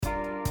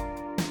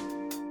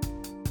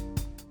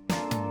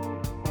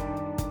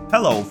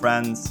Hello,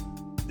 friends.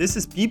 This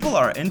is People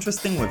Are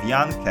Interesting with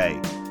Jan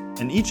K.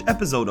 In each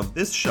episode of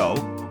this show,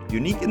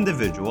 unique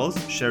individuals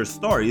share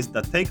stories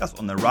that take us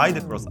on a ride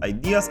across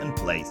ideas and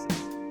places,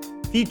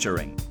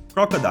 featuring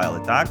crocodile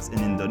attacks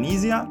in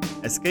Indonesia,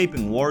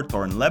 escaping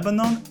war-torn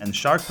Lebanon, and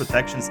shark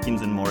protection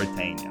schemes in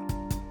Mauritania.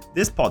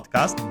 This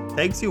podcast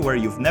takes you where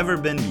you've never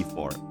been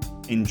before.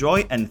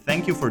 Enjoy and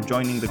thank you for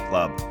joining the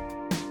club.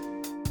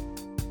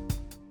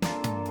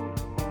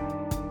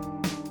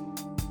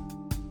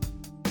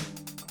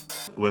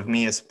 With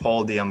me is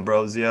Paul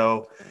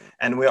D'Ambrosio,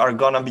 and we are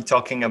going to be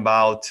talking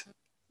about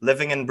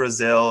living in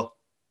Brazil,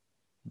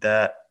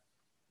 the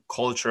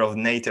culture of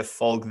native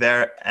folk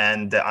there,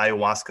 and the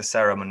ayahuasca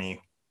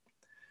ceremony.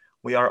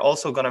 We are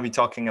also going to be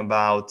talking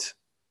about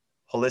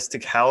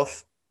holistic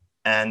health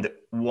and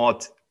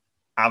what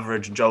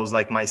average Joes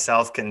like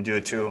myself can do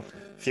to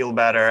feel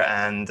better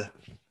and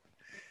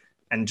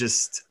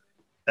just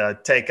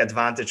take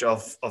advantage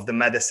of the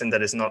medicine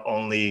that is not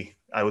only,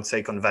 I would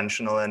say,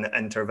 conventional and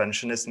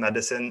interventionist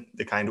medicine,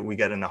 the kind we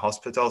get in a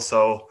hospital.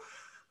 So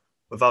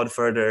without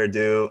further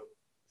ado,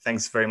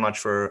 thanks very much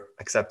for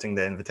accepting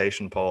the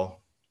invitation,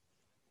 Paul.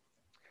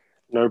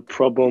 No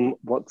problem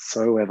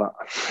whatsoever.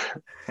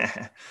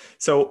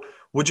 So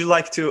would you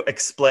like to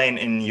explain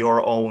in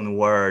your own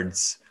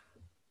words,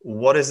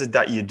 what is it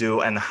that you do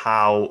and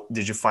how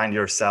did you find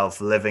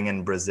yourself living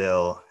in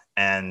Brazil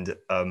and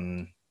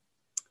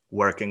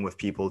working with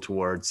people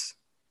towards,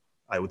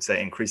 I would say,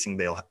 increasing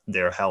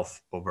their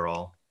health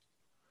overall?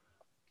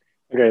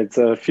 Okay, it's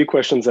a few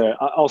questions there.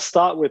 I'll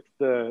start with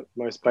the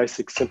most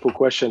basic, simple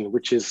question,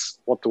 which is,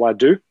 what do I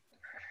do?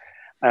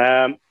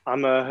 I'm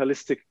a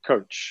holistic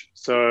coach.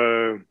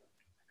 So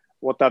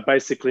what that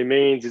basically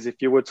means is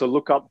if you were to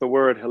look up the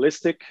word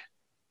holistic,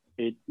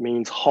 it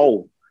means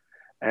whole.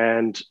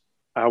 And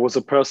I was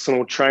a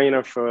personal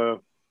trainer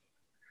for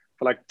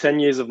like 10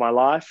 years of my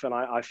life. And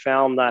I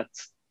found that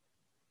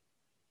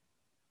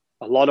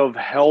a lot of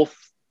health,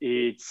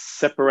 it's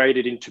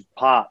separated into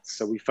parts.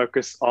 So we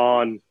focus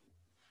on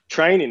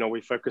training, or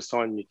we focus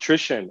on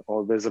nutrition,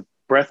 or there's a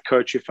breath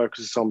coach who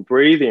focuses on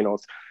breathing, or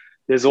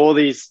there's all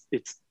these,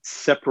 it's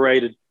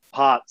separated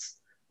parts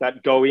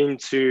that go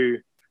into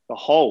the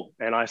whole.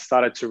 And I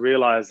started to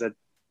realize that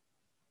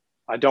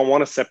I don't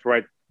want to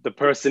separate the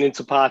person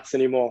into parts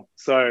anymore.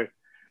 So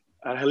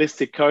a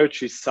holistic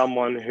coach is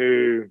someone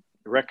who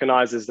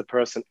recognizes the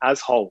person as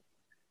whole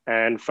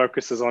and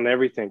focuses on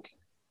everything.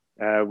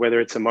 Whether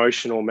it's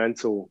emotional,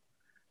 mental,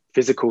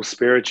 physical,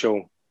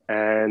 spiritual,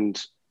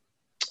 and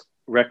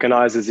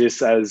recognizes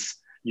this as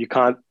you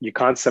can't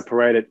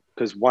separate it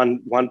because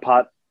one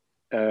part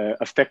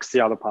affects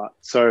the other part.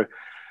 So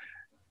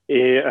a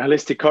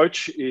holistic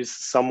coach is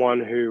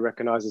someone who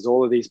recognizes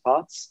all of these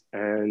parts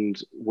and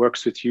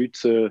works with you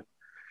to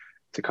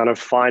kind of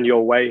find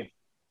your way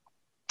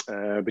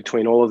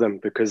between all of them,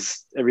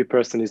 because every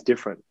person is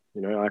different.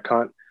 You know,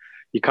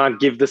 you can't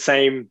give the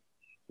same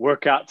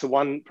workout to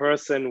one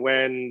person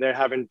when they're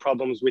having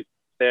problems with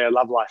their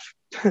love life,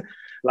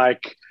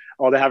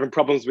 or they're having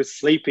problems with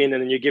sleeping,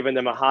 and then you're giving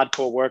them a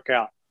hardcore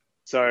workout.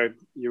 So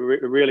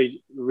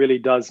it really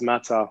does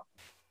matter.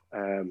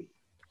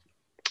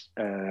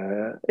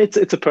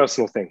 It's a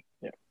personal thing.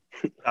 Yeah,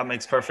 that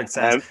makes perfect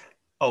sense.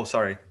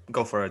 Sorry,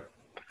 go for it.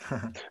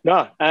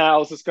 No, I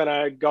was just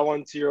gonna go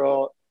on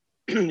to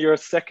your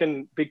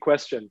second big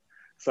question.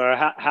 So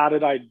how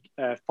did I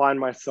find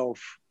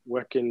myself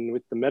working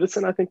with the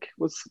medicine, I think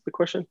was the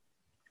question.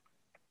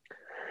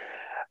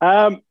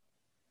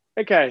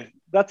 Okay,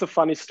 that's a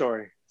funny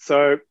story.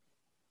 So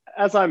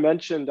as I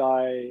mentioned,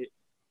 I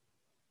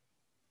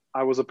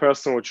was a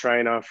personal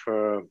trainer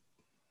for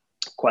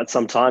quite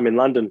some time in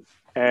London.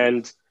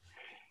 And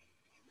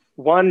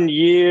one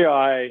year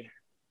I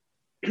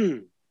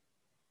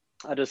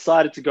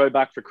decided to go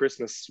back for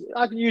Christmas.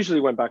 I usually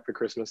went back for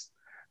Christmas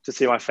to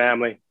see my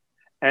family.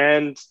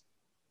 And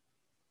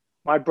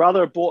my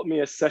brother bought me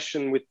a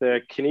session with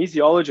the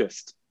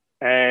kinesiologist,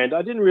 and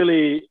I didn't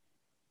really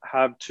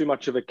have too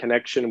much of a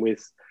connection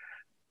with,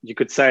 you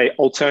could say,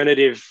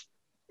 alternative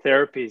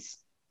therapies.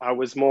 I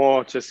was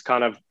more just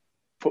kind of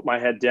put my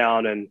head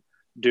down and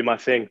do my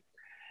thing.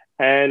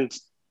 And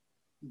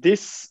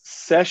this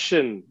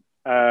session,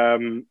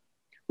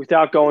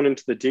 without going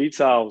into the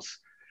details,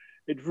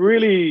 it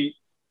really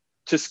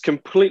just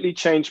completely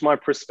changed my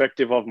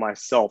perspective of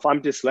myself.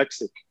 I'm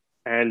dyslexic,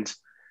 and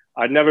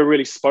I'd never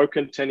really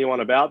spoken to anyone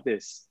about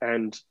this.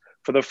 And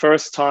for the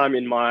first time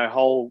in my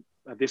whole,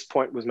 at this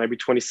point was maybe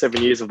 27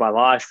 years of my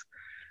life,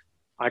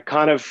 I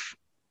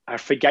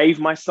forgave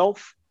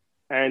myself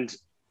and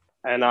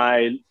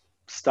I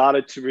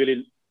started to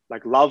really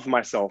love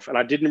myself. And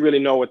I didn't really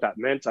know what that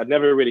meant. I'd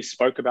never really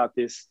spoke about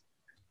this.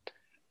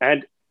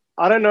 And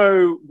I don't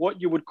know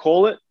what you would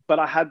call it, but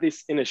I had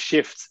this inner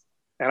shift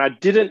and I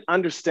didn't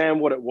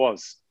understand what it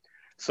was.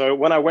 So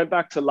when I went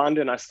back to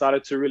London, I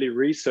started to really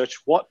research,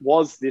 what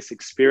was this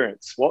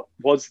experience? What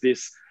was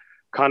this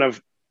kind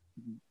of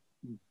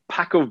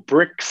pack of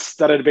bricks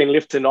that had been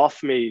lifted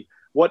off me?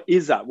 What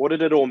is that? What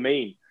did it all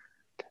mean?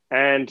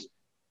 And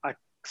I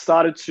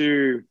started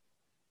to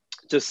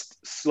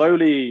just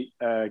slowly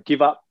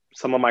give up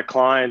some of my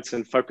clients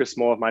and focus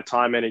more of my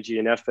time, energy,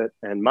 and effort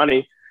and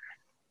money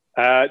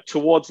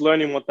towards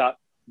learning what that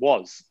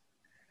was.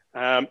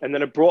 And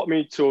then it brought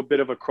me to a bit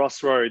of a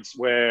crossroads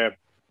where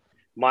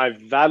my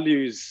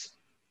values,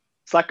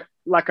 it's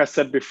like I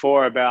said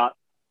before about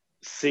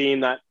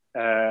seeing that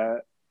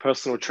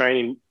personal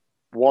training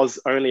was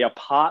only a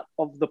part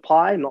of the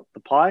pie, not the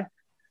pie.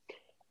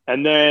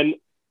 And then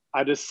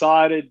I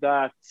decided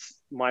that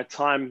my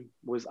time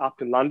was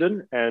up in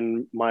London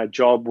and my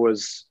job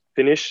was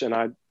finished. And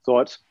I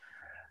thought,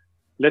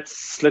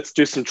 let's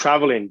do some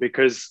traveling,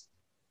 because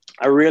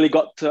I really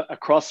got to a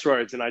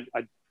crossroads and I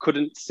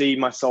couldn't see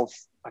myself.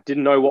 I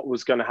didn't know what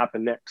was going to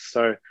happen next.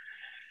 So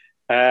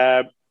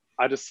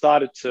I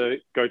decided to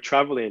go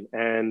traveling,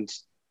 and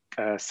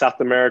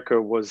South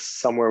America was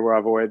somewhere where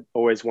I've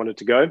always wanted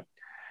to go.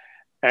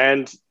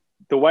 And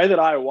the way that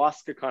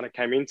ayahuasca kind of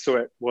came into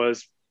it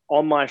was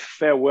on my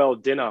farewell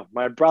dinner.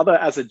 My brother,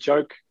 as a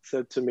joke,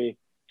 said to me,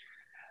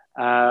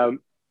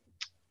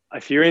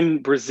 if you're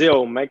in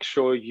Brazil, make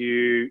sure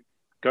you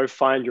go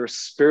find your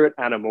spirit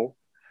animal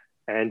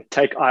and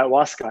take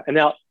ayahuasca. And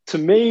now, to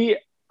me,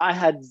 I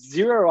had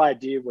zero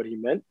idea what he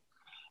meant.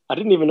 I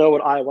didn't even know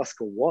what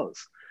ayahuasca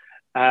was.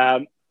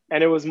 And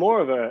it was more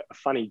of a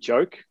funny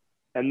joke.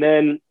 And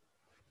then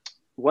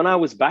when I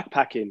was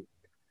backpacking,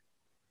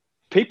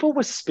 people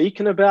were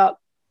speaking about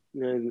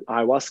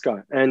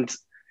ayahuasca. And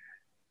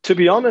to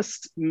be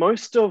honest,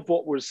 most of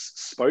what was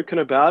spoken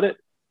about it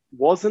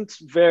wasn't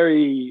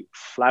very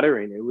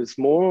flattering. It was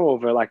more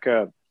of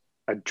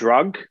a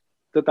drug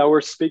that they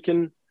were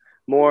speaking,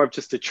 more of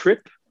just a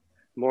trip,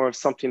 more of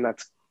something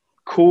that's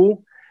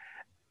cool.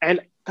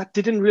 And that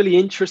didn't really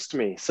interest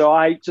me. So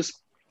I just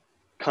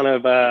kind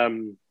of,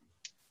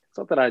 it's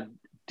not that I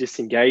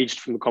disengaged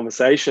from the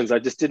conversations. I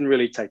just didn't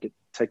really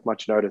take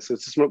much notice.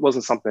 It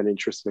wasn't something that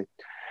interested me.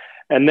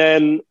 And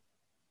then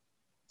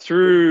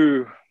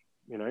through,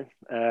 you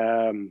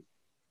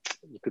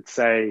could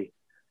say,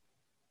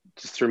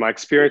 just through my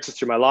experiences,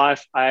 through my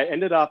life, I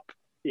ended up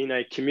in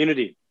a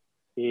community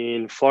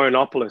in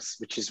Florianopolis,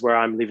 which is where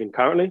I'm living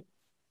currently.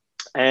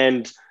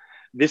 And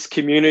this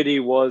community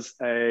was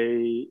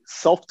a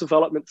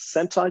self-development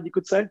center, you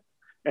could say,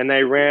 and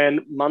they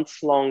ran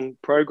months-long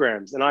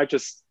programs. And I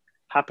just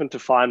happened to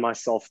find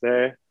myself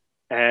there,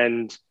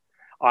 and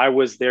I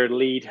was their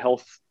lead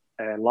health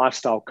and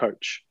lifestyle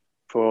coach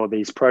for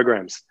these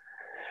programs.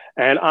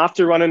 And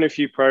after running a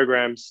few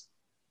programs,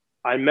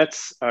 I met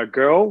a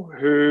girl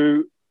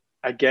who,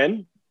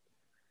 again,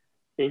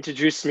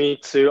 introduced me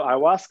to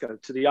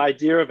ayahuasca, to the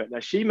idea of it. Now,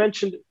 she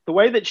mentioned the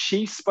way that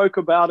she spoke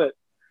about it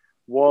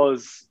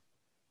was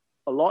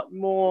a lot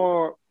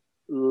more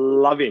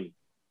loving,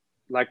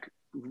 like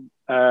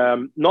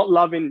not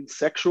loving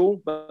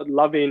sexual, but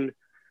loving,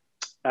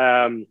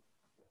 how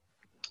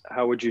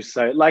would you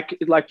say, like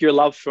your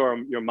love for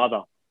your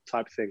mother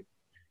type thing.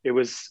 It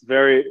was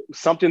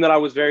something that I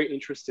was very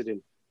interested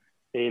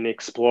in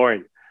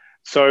exploring.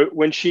 So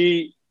when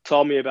she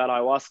told me about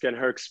ayahuasca and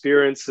her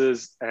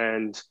experiences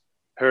and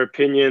her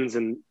opinions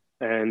and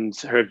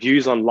her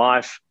views on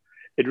life,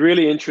 it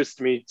really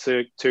interested me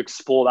to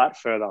explore that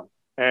further.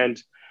 And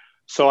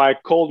so I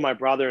called my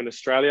brother in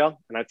Australia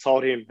and I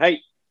told him, hey,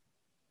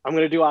 I'm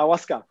going to do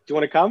ayahuasca. Do you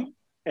want to come?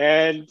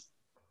 And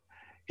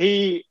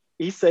he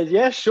said,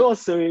 yeah, sure.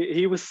 So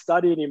he was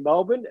studying in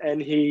Melbourne,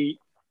 and he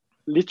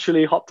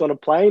literally hopped on a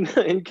plane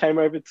and came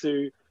over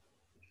to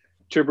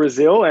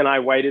Brazil, and I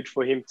waited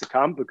for him to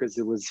come because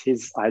it was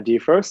his idea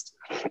first.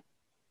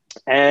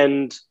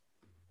 And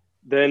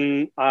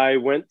then I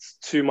went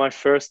to my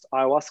first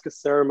ayahuasca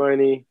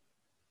ceremony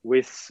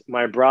with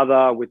my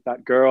brother, with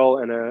that girl,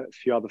 and a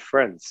few other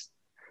friends.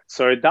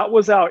 So that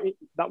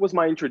was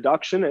my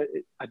introduction.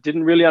 I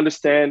didn't really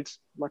understand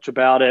much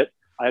about it.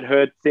 I'd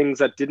heard things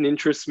that didn't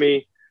interest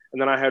me.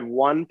 And then I had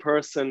one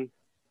person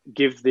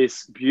give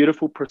this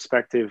beautiful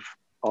perspective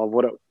of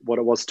what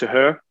it was to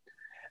her.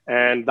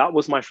 And that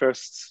was my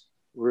first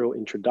real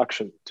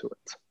introduction to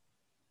it.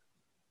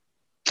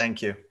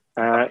 Thank you.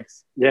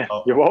 You're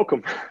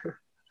welcome.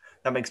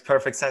 That makes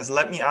perfect sense.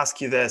 Let me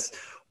ask you this.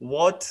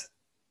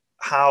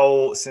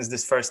 How, since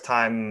this first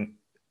time,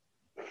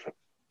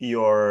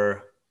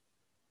 your,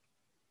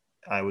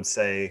 I would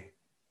say,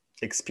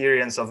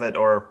 experience of it,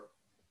 or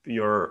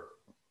your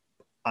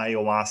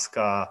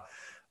ayahuasca,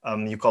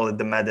 you call it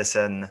the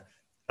medicine,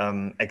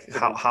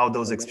 how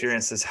those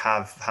experiences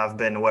have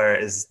been? Where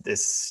is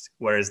this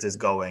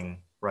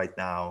going right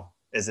now?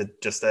 Is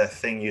it just a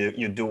thing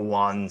you do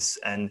once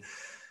and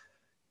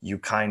you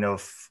kind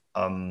of,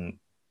 I'm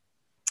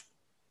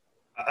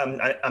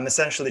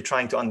essentially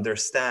trying to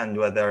understand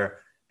whether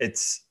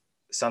it's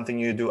something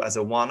you do as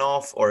a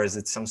one-off, or is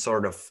it some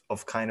sort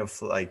of kind of,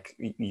 like,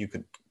 you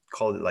could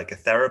call it like a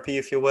therapy,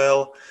 if you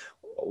will.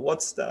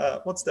 What's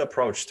the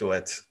approach to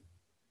it?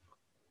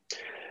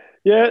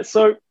 Yeah,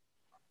 so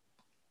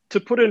to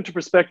put it into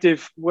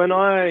perspective, when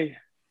I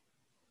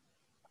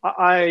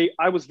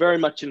was very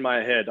much in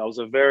my head. I was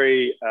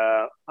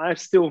I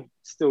still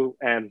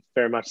am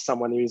very much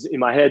someone who's in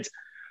my head,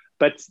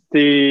 but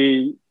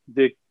the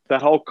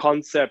that whole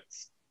concept,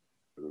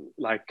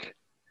 like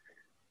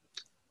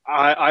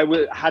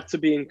had to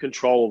be in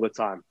control all the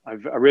time. I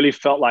really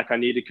felt like I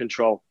needed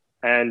control.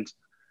 And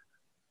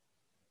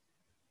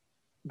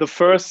the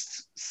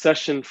first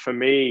session for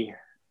me,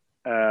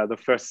 the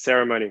first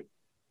ceremony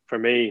for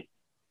me,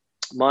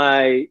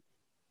 my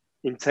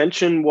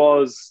intention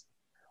was,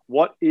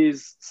 what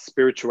is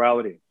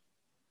spirituality?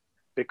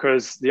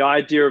 Because the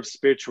idea of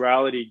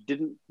spirituality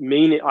didn't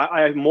mean it.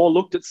 I more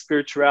looked at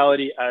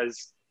spirituality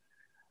as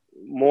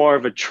more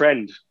of a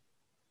trend.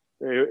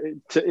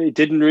 I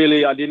didn't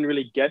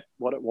really get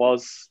what it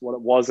was, what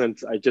it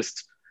wasn't. I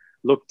just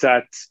looked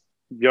at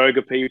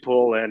yoga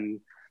people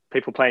and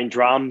people playing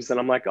drums, and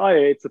I'm like, oh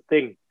yeah, it's a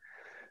thing.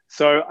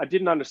 So I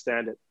didn't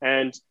understand it.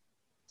 And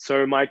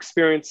so my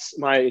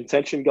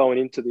intention going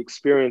into the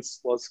experience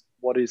was,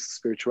 what is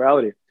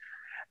spirituality?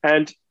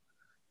 And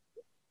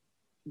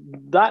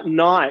that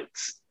night,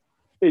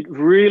 it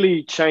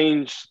really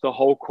changed the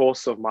whole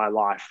course of my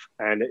life.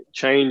 And it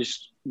changed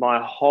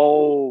my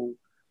whole,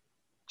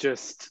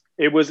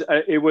 it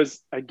was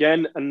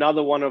again,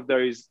 another one of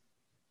those,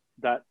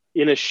 that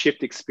inner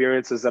shift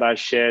experiences that I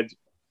shared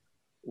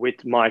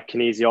with my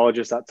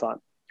kinesiologist that time.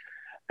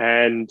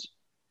 And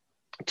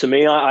to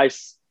me, I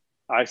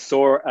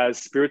saw as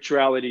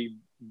spirituality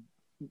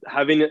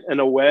having an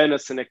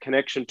awareness and a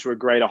connection to a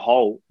greater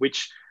whole,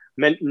 which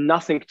meant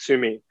nothing to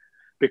me,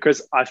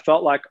 because I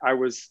felt like I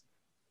was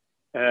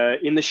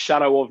in the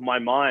shadow of my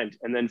mind.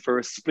 And then for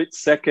a split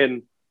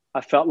second,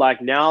 I felt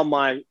like now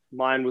my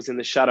mind was in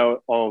the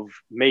shadow of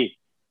me.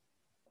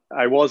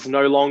 I was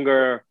no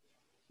longer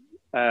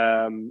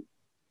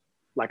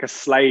like a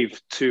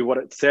slave to what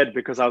it said,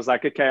 because I was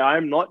like, okay,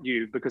 I'm not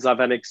you, because I've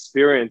had an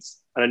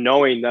experience and a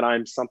knowing that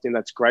I'm something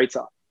that's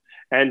greater.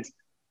 And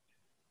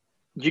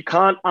you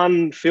can't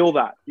unfeel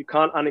that. You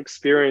can't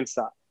unexperience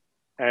that.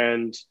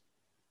 And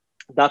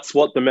that's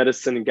what the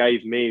medicine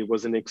gave me,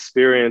 was an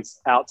experience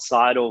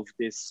outside of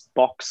this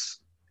box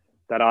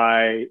that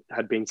I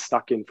had been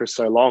stuck in for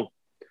so long.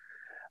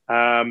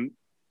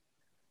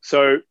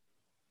 So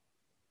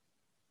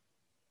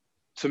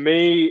to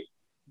me,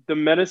 the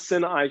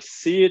medicine, I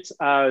see it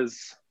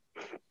as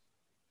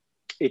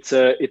it's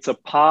a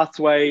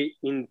pathway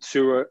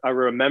into a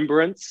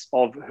remembrance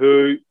of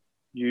who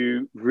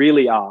you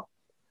really are.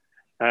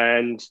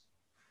 And,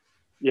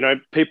 you know,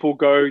 people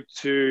go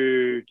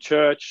to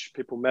church,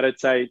 people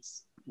meditate,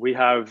 we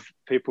have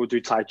people do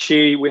Tai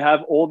Chi, we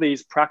have all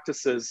these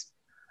practices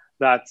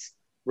that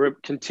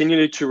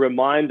continue to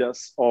remind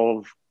us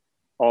of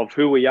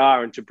who we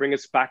are and to bring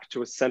us back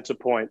to a center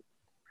point.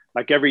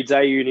 Like every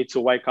day you need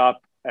to wake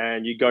up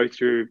and you go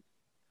through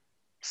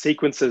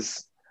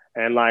sequences,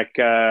 and like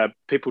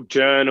people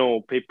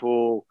journal,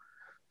 people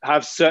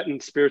have certain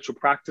spiritual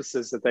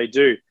practices that they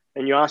do.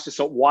 And you ask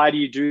yourself, why do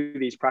you do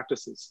these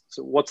practices?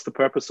 So what's the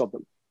purpose of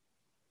them?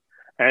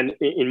 And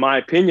in my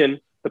opinion,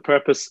 the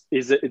purpose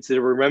is it's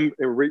a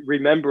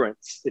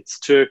remembrance. It's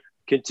to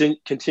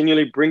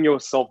continually bring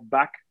yourself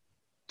back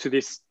to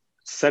this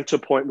center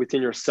point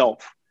within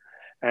yourself.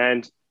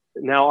 And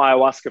now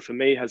ayahuasca for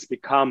me has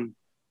become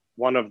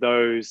one of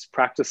those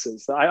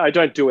practices. I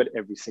don't do it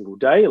every single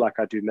day like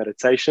I do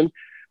meditation,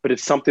 but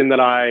it's something that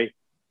I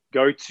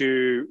go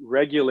to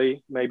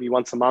regularly, maybe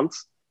once a month,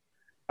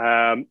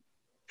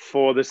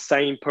 for the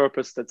same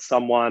purpose that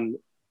someone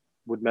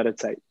would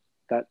meditate.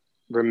 That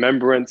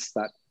remembrance,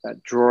 that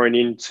drawing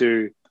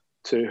into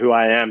who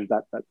I am,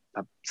 that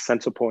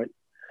center point.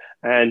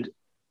 And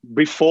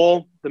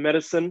before the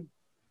medicine,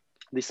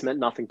 this meant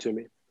nothing to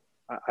me.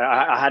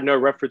 I had no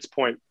reference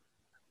point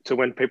to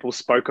when people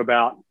spoke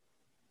about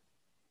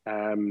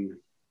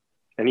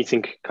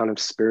anything kind of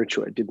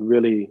spiritual. It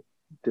didn't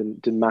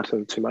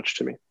matter too much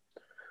to me.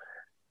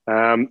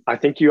 I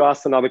think you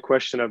asked another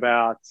question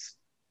about,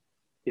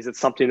 is it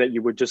something that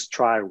you would just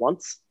try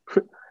once?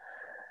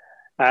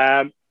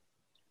 I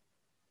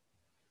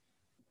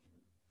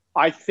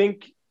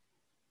think,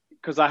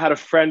 because I had a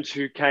friend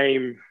who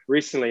came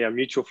recently, a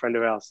mutual friend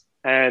of ours,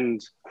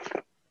 and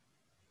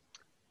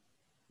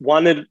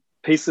one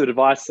piece of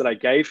advice that I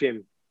gave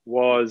him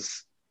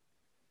was,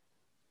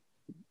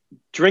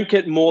 drink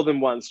it more than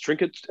once,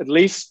 drink it at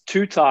least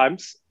 2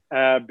 times,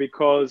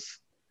 because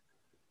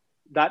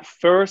that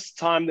first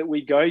time that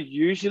we go,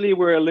 usually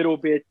we're a little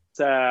bit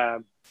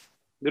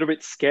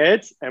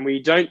scared and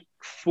we don't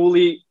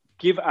fully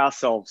give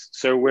ourselves.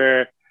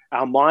 So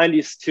our mind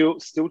is still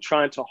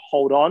trying to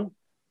hold on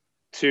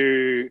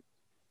to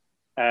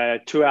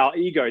our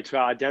ego, to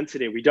our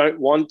identity. We don't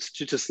want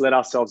to just let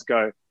ourselves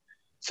go.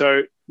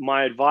 So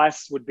my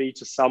advice would be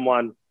to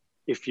someone,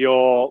 if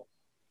you're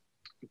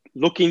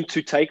looking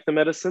to take the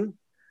medicine,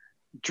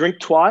 drink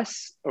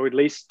twice or at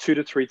least 2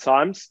 to 3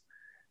 times,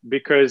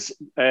 because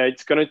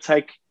it's going to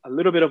take a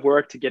little bit of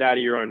work to get out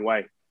of your own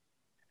way.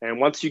 And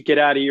once you get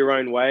out of your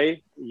own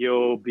way,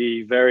 you'll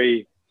be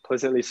very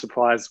pleasantly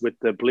surprised with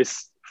the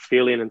bliss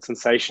feeling and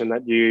sensation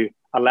that you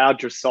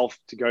allowed yourself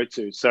to go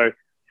to. So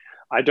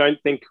I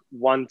don't think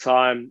one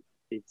time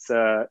it's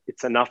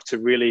enough to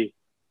really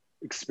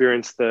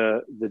experience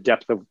the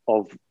depth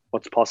of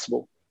what's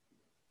possible.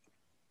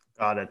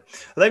 Got it.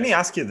 Let me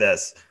ask you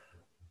this.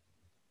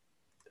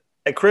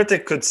 A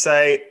critic could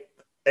say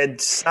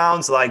it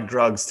sounds like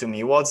drugs to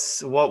me. What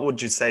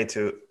would you say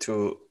to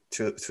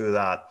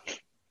that?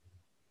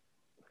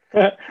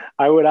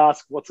 I would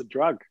ask, what's a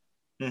drug?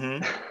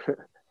 Mm-hmm.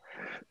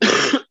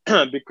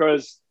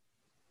 Because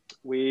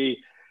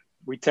we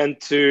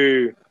tend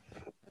to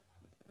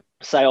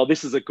say, oh,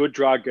 this is a good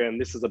drug and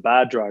this is a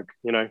bad drug.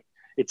 You know,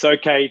 it's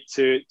okay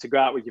to go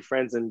out with your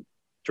friends and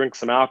drink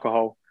some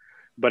alcohol,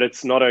 but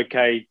it's not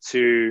okay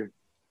to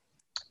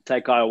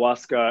take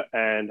ayahuasca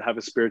and have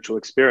a spiritual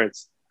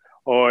experience.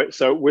 Or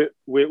so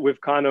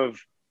we've kind of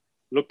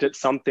looked at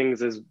some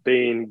things as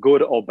being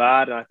good or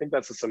bad, and I think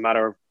that's just a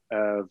matter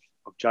of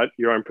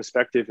your own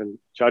perspective and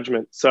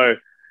judgment. So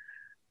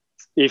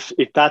if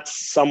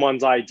that's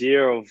someone's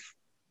idea of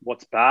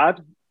what's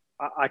bad,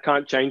 I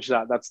can't change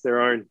that. That's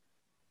their own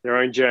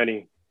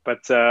journey.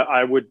 But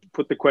I would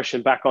put the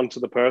question back onto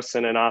the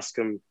person and ask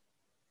them,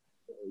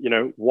 you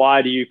know,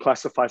 why do you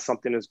classify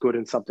something as good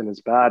and something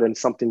as bad, and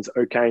something's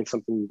okay and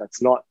something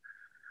that's not?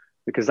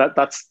 Because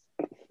that's,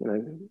 you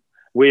know,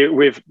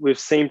 we've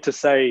seemed to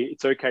say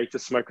it's okay to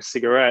smoke a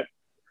cigarette,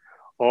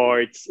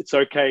 or it's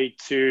okay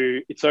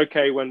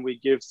when we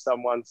give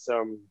someone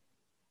some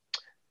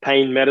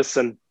pain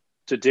medicine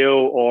to deal,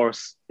 or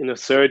in a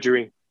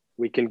surgery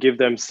we can give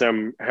them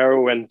some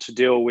heroin to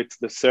deal with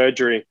the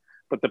surgery,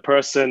 but the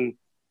person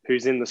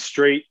who's in the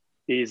street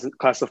is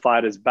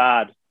classified as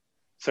bad.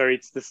 So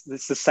it's the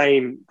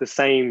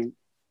same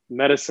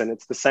medicine.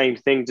 It's the same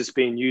thing, just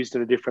being used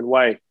in a different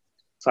way.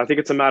 So I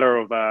think it's a matter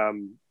of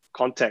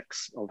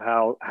context of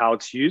how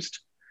it's used,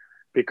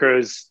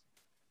 because,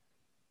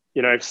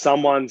 you know, if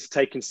someone's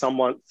taking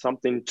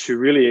something to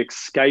really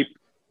escape,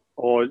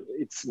 or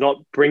it's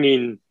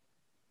bringing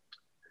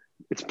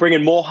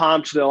more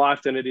harm to their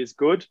life than it is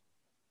good,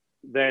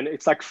 then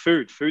it's like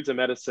food. Food's a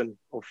medicine,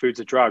 or food's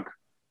a drug.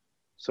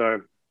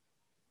 So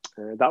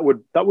that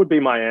would be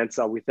my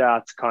answer,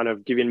 without kind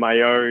of giving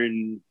my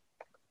own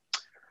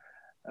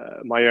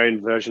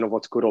version of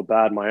what's good or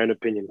bad, my own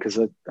opinion, because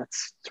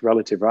it's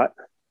relative, right?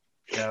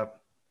 Yeah.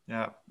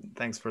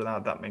 Thanks for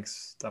that. That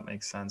makes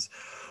sense.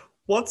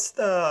 What's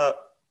the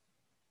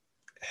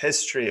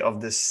history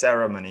of this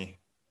ceremony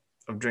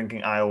of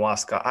drinking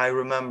ayahuasca? I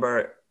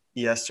remember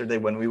yesterday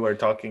when we were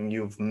talking,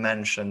 you've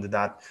mentioned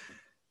that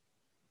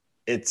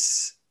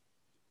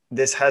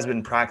this has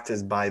been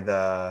practiced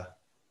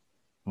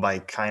by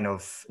kind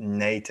of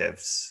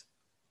natives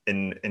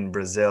in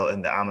Brazil,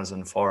 in the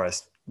Amazon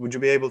forest. Would you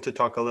be able to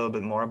talk a little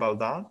bit more about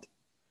that?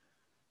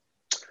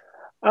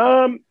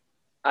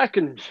 I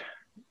can.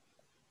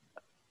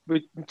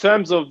 In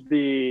terms of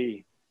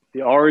the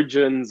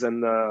origins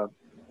and the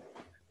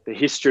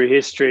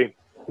history,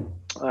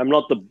 I'm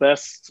not the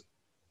best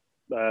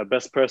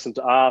person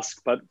to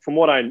ask, but from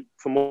what I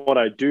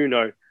do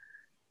know,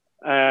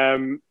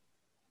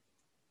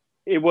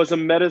 it was a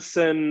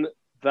medicine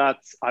that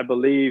I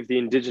believe the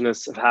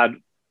indigenous have had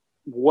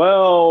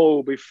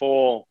well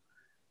before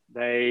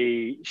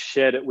they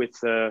shared it with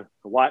the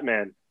white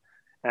man.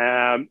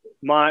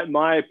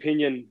 My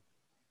opinion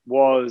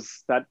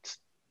was that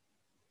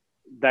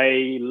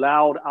they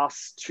allowed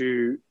us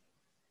to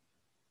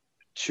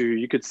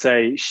you could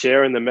say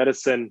share in the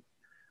medicine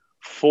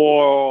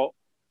for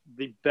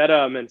the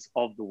betterment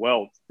of the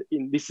world.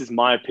 This is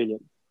my opinion.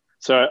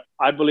 So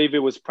I believe it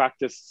was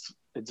practiced.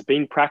 It's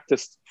been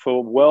practiced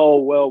for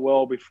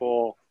well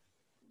before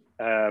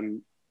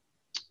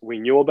we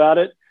knew about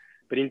it.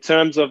 But in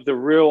terms of the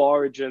real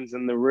origins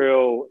and the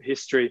real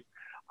history,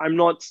 I'm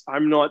not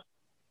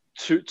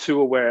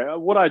too aware.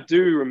 What I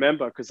do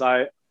remember, because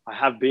I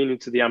have been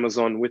into the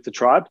Amazon with the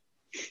tribe,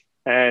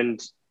 and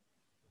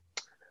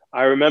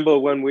I remember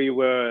when we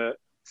were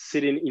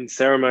sitting in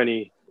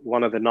ceremony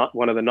one of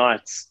the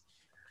nights,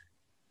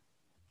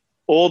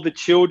 all the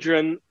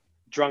children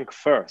drank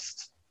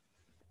first,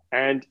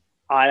 and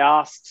I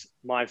asked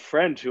my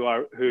friend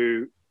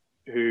who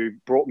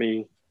brought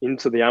me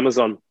into the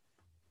Amazon,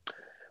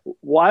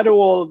 why do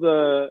all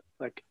the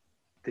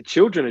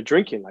children are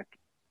drinking? Like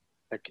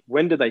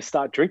when did they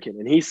start drinking?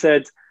 And he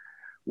said,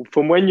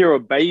 from when you're a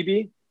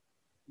baby,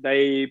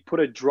 they put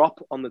a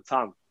drop on the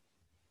tongue,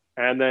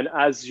 and then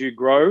as you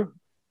grow,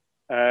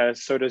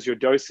 so does your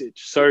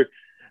dosage. So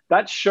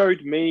that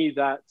showed me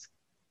that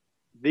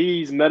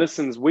these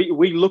medicines,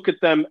 we look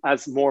at them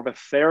as more of a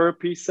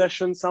therapy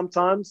session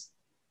sometimes.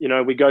 You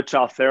know, we go to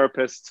our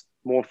therapist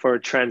more for a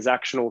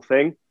transactional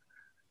thing.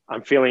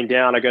 I'm feeling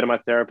down, I go to my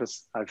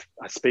therapist,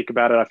 I speak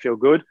about it, I feel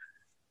good.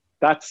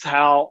 That's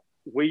how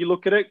we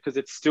look at it, because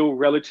it's still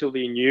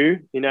relatively new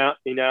in our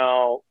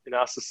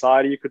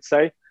society, you could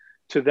say.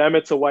 To them,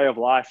 it's a way of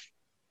life.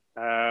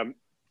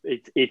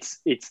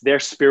 It's their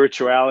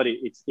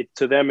spirituality.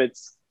 To them,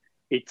 it's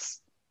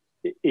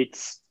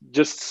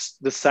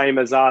just the same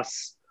as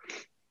us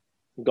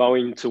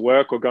going to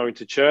work or going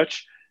to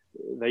church.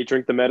 They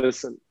drink the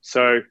medicine.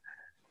 So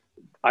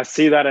I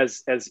see that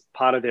as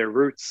part of their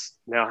roots.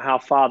 Now, how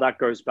far that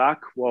goes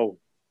back, well,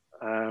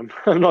 I'm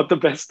not the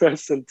best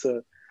person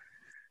to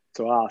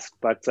ask,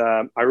 but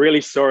I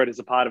really saw it as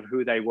a part of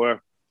who they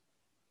were.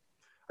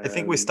 I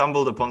think we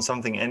stumbled upon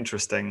something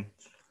interesting.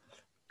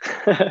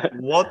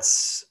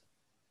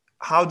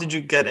 How did you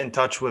get in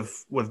touch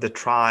with the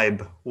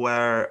tribe?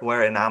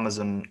 Where in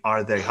Amazon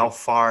are they? How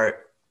far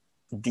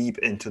deep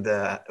into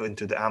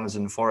the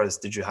Amazon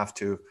forest did you have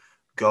to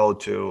go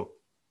to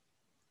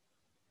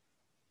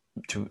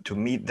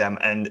meet them?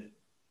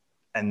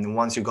 And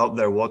once you got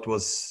there, what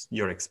was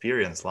your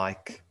experience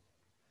like?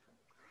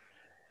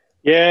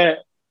 Yeah,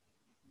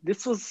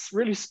 this was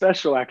really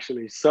special,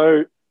 actually.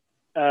 So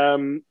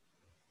to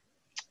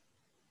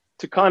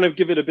kind of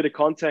give it a bit of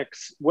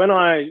context, when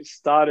I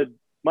started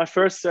my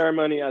first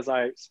ceremony, as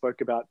I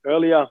spoke about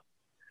earlier,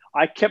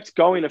 I kept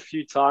going a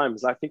few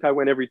times. I think I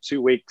went every 2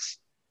 weeks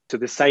to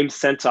the same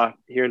center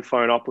here in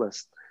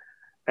Florianopolis.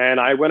 And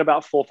I went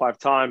about 4 or 5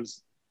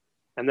 times.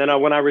 And then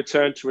when I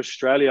returned to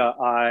Australia,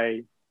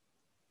 I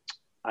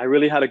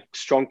really had a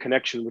strong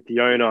connection with the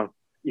owner,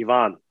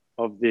 Ivan,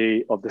 of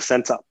the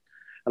center.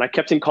 And I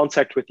kept in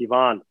contact with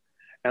Ivan.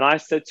 And I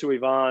said to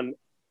Ivan,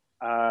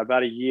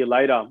 about a year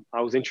later,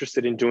 I was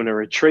interested in doing a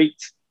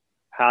retreat.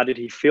 How did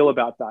he feel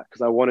about that?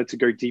 Because I wanted to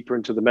go deeper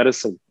into the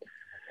medicine.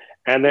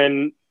 And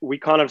then we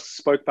kind of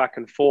spoke back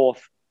and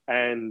forth,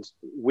 and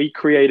we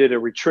created a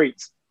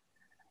retreat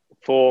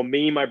for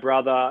me, my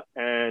brother,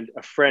 and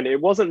a friend.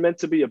 It wasn't meant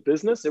to be a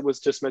business. It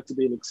was just meant to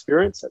be an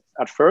experience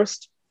at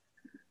first.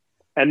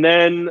 And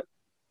then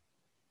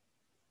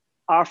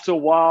after a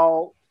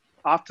while,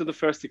 after the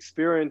first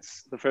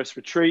experience, the first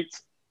retreat,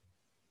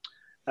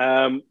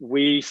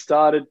 we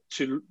started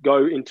to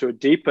go into it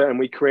deeper, and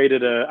we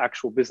created an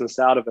actual business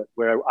out of it,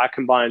 where I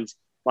combined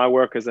my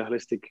work as a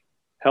holistic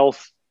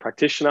health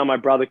practitioner. My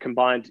brother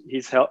combined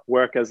his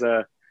work as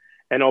a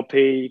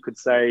NLP, you could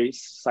say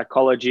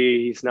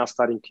psychology. He's now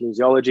studying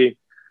kinesiology.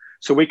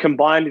 So we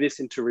combined this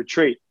into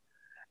retreat.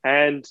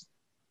 And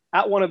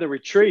at one of the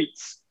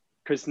retreats,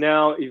 because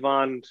now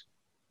Ivan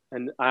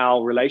and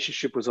our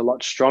relationship was a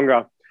lot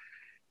stronger,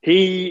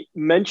 he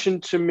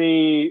mentioned to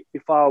me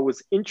if I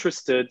was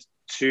interested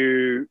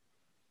to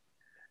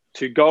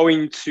go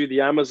into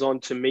the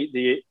Amazon to meet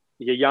the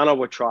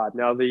Yawanawá tribe.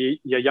 Now, the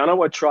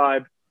Yawanawá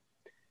tribe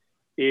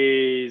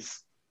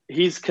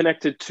he's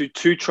connected to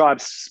 2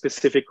 tribes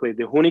specifically,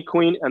 the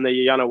Hunikuin and the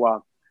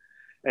Yawanawá.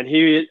 And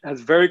he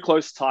has very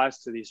close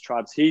ties to these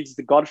tribes. He's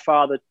the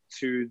godfather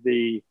to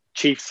the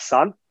chief's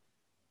son.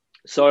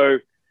 So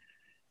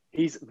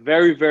he's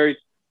very, very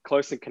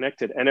close and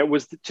connected. And it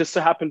was just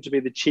so happened to be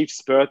the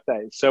chief's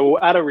birthday. So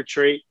we're at a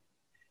retreat.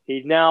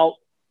 He now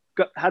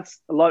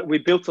we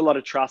built a lot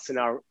of trust in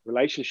our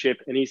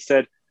relationship. And he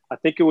said, I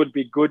think it would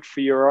be good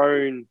for your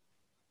own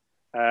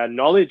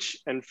knowledge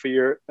and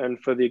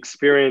for the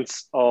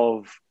experience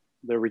of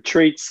the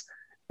retreats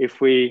if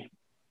we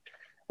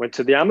went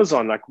to the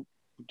Amazon. Like,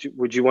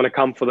 would you want to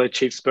come for the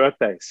chief's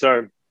birthday?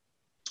 So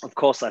of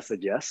course I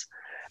said yes.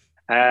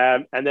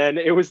 And then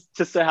it was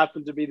just so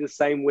happened to be the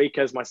same week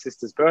as my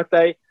sister's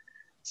birthday.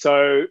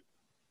 So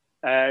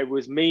it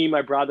was me,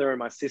 my brother, and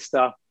my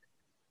sister.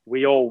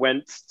 We all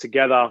went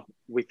together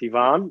with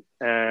Ivan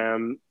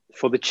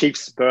for the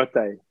chief's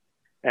birthday.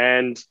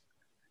 And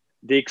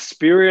the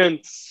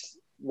experience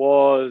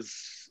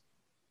was,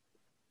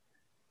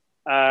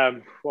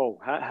 well,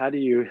 how do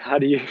you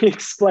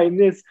explain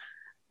this?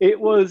 It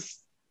was,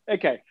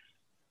 okay.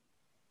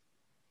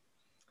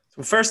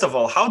 So first of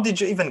all, how did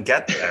you even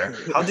get there?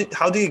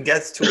 How do you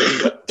get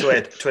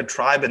to a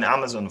tribe in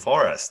Amazon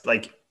forest?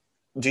 Like,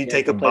 do you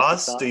take a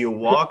bus? Do you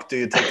walk? Do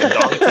you take a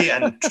donkey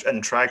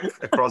and trek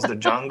across the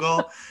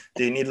jungle?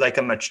 Do you need like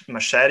a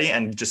machete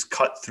and just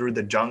cut through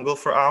the jungle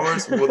for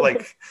hours?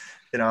 Like,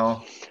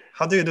 how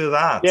do you do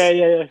that?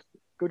 Yeah.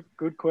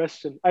 Good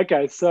question.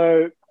 Okay,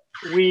 so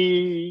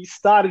we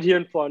started here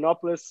in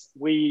Florianopolis.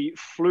 We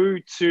flew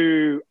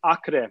to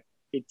Acre.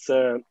 It's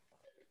a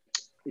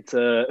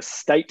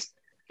state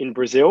in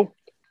Brazil.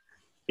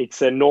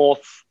 It's a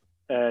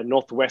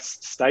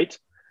northwest state.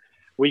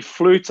 We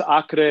flew to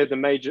Acre, a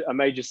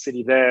major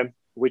city there,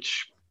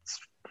 which is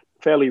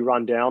fairly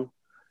run down.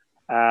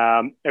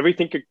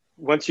 Everything,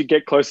 once you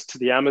get closer to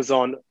the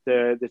Amazon,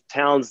 the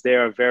towns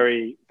there are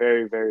very,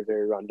 very, very,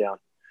 very run down.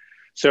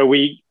 So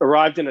we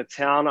arrived in a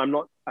town.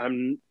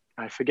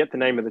 I forget the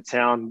name of the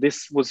town.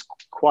 This was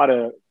quite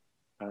a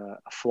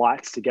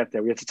flight to get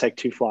there. We had to take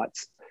 2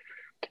 flights.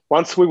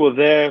 Once we were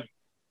there,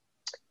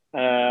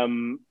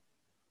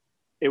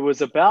 it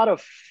was a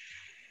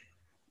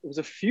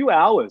few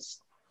hours.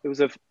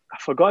 I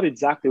forgot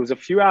exactly. It was a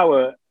few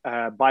hour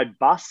by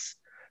bus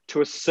to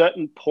a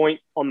certain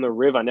point on the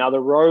river. Now the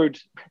road,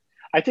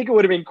 I think it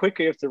would have been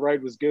quicker if the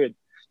road was good.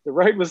 The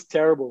road was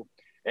terrible.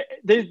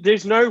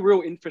 There's no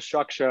real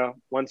infrastructure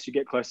once you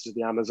get closer to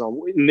the Amazon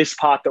in this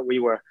part that we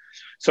were.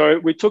 So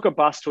we took a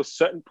bus to a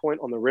certain point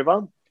on the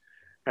river.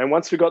 And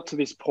once we got to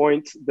this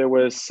point, there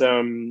was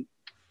some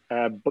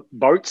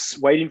boats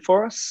waiting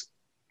for us.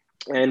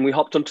 And we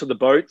hopped onto the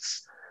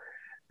boats.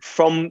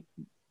 From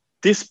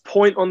this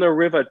point on the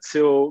river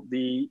till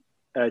the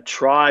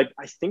tribe,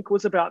 I think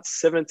was about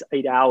 7 to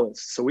 8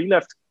 hours. So we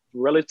left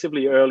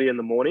relatively early in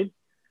the morning.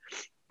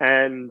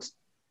 And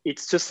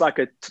it's just like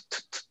a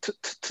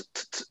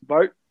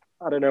boat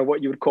I don't know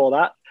what you would call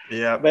that.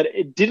 Yeah. But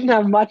it didn't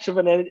have much of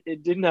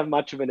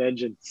an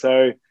engine.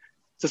 So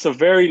just a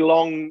very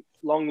long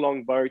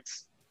boat,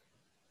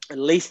 at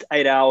least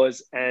 8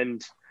 hours,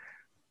 and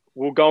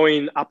we're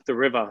going up the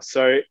river.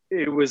 So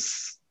it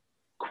was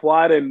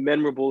quite a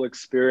memorable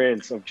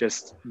experience of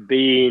just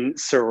being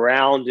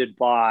surrounded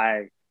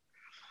by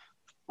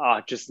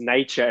just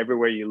nature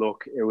everywhere you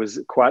look. It was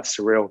quite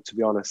surreal, to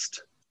be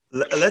honest.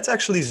 Let's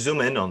actually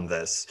zoom in on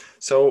this.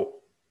 So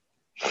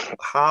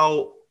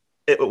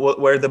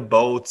were the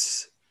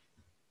boats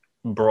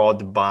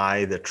brought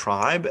by the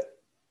tribe,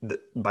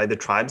 by the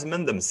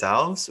tribesmen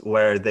themselves?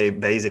 Were they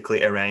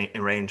basically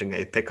arranging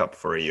a pickup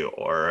for you?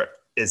 Or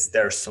is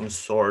there some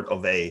sort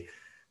of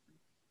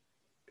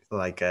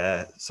like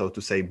a, so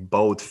to say,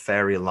 boat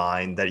ferry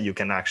line that you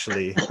can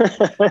actually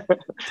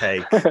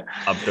take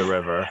up the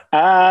river?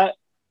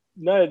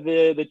 No,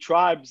 the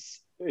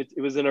tribes,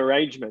 it was an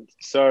arrangement.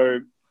 So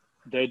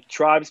the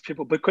tribes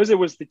people, because it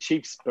was the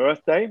chief's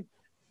birthday,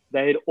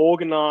 they had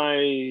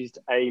organized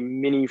a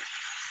mini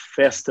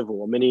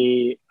festival, a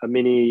mini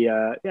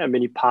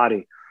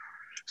party.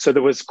 So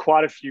there was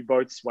quite a few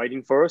boats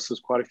waiting for us. There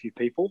was quite a few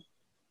people,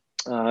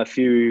 a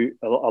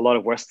lot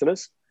of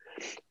Westerners.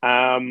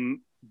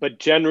 But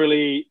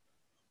generally,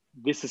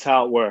 this is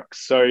how it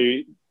works. So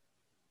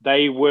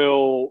they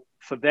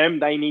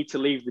need to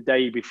leave the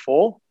day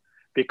before,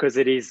 because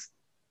it is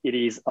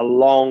a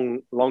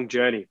long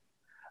journey,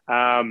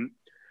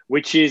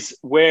 which is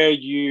where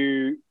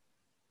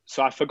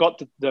so I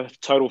forgot the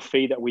total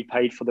fee that we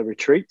paid for the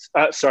retreat.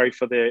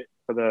 For the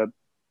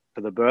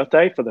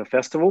birthday, for the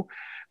festival,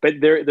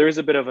 but there is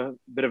a bit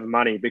of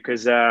money,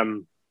 because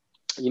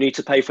you need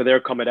to pay for their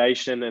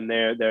accommodation and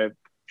their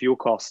fuel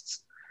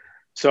costs.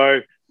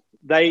 So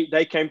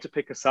they came to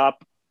pick us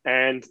up,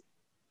 and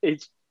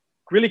it's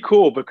really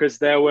cool because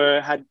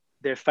had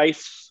their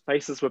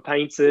faces were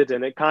painted,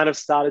 and it kind of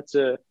started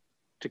to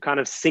kind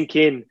of sink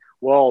in.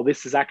 Whoa,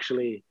 this is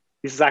actually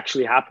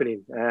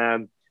happening.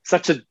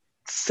 Such a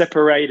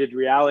separated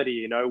reality.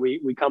 You know,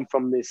 we come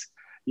from this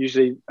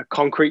usually a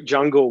concrete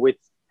jungle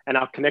and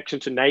our connection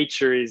to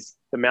nature is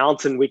the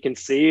mountain we can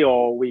see,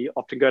 or we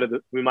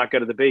often we might go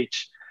to the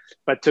beach.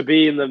 But to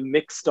be in the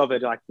midst of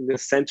it, like in the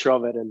center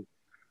of it, and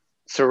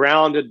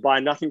surrounded by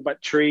nothing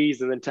but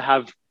trees, and then to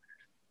have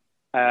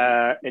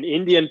an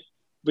Indian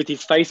with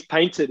his face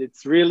painted,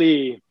 it's a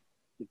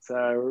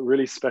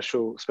really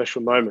special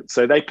moment.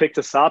 So they picked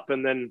us up,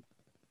 and then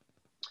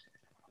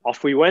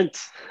off we went.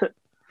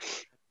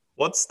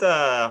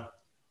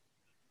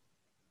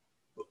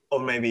 Or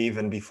maybe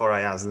even before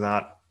I ask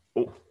that,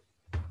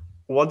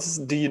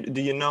 do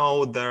you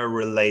know the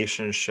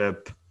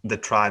relationship the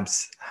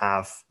tribes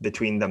have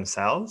between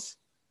themselves?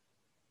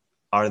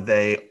 Are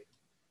they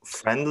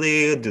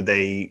friendly? Do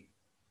they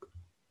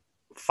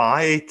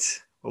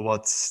fight? Do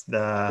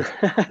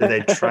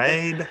they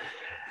trade?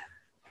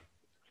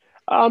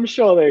 I'm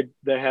sure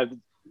they have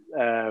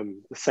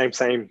the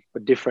same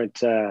but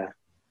different, you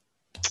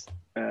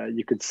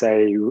could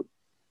say,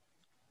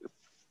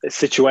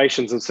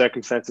 situations and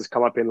circumstances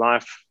come up in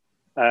life,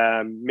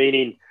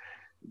 meaning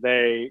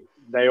they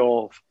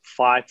all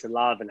fight and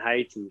love and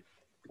hate and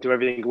do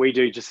everything we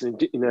do, just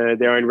in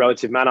their own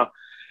relative manner.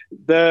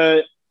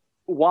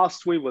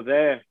 Whilst we were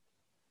there,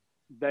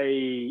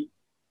 they,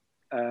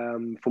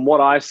 from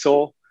what I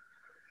saw,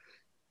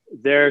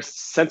 their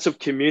sense of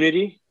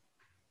community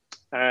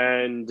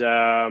and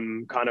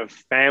kind of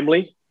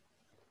family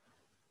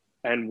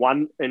and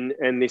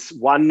this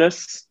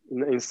oneness,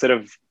 instead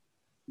of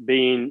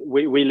being,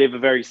 we live a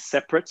very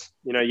separate,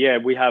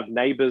 we have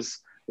neighbors,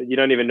 but you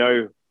don't even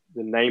know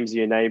the names of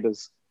your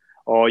neighbors.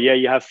 Or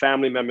you have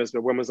family members,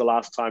 but when was the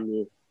last time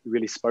you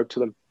really spoke to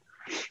them?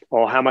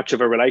 Or how much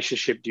of a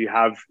relationship do you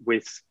have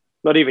with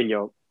not even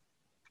your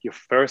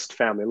first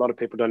family? A lot of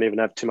people don't even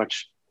have too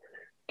much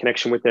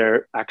connection with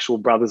their actual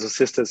brothers or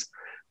sisters,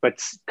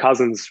 but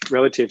cousins,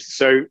 relatives.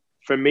 So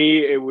for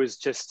me, it was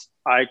just,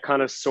 I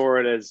kind of saw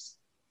it as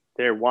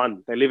they're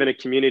one. They live in a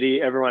community,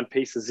 everyone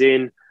pieces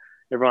in,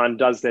 everyone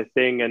does their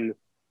thing, and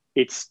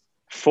it's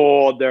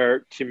for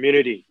their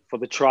community, for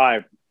the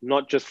tribe,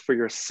 not just for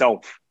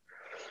yourself.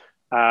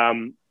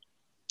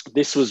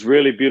 This was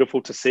really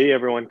beautiful to see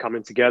everyone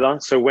coming together.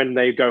 So when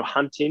they go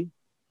hunting,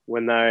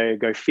 when they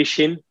go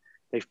fishing,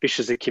 they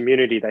fish as a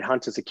community, they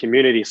hunt as a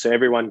community, so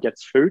everyone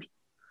gets food.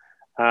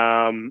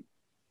 When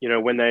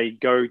they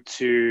go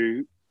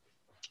to,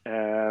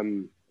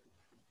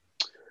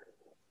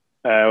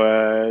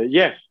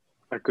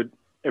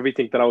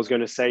 everything that I was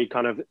going to say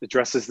kind of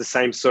addresses the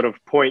same sort of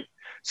point.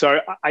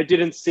 So I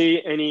didn't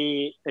see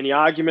any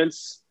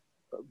arguments,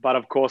 but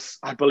of course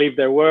I believe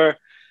there were.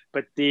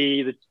 But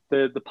the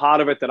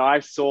part of it that I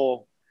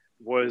saw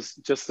was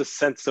just a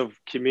sense of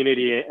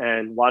community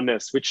and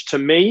oneness, which to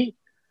me,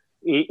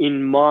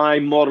 in my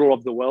model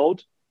of the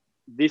world,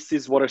 this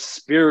is what a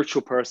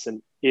spiritual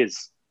person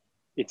is.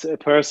 It's a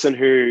person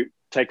who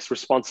takes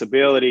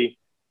responsibility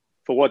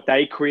for what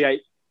they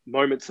create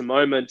moment to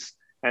moment,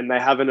 and they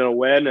have an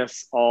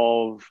awareness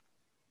of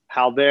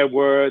how their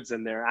words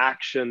and their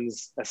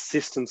actions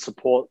assist and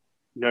support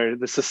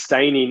the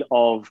sustaining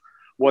of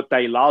what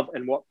they love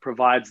and what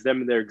provides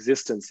them their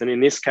existence. And in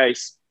this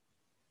case,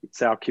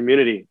 it's our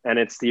community, and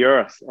it's the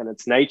earth, and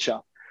it's nature.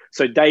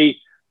 So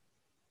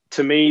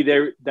to me,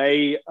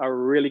 they are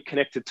really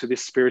connected to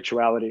this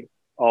spirituality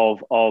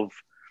of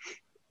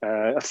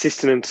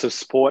assistance, of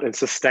support, and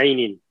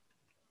sustaining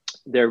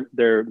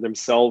their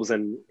themselves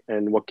and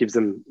what gives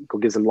them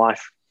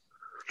life.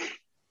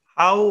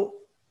 How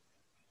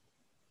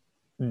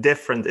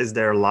different is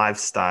their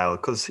lifestyle?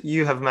 Because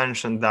you have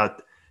mentioned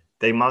that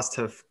they must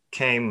have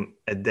came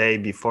a day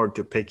before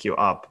to pick you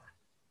up.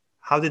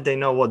 How did they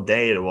know what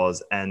day it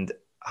was, and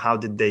how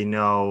did they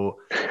know?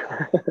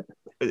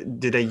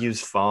 Did they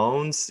use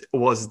phones?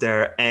 Was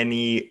there,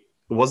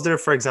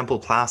 for example,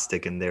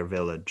 plastic in their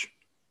village?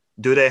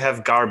 Do they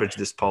have garbage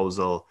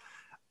disposal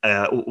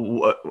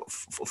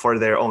for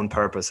their own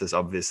purposes?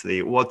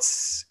 Obviously,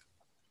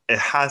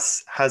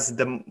 has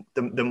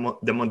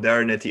the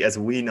modernity as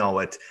we know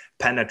it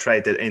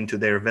penetrated into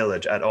their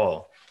village at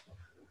all?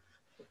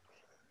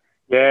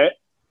 Yeah,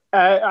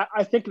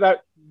 I think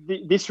that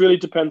this really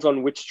depends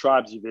on which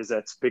tribes you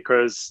visit,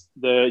 because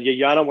the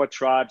Yawanawá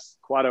tribe's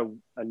quite a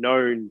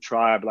known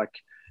tribe. Like,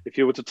 if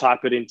you were to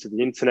type it into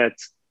the internet,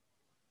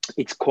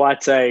 it's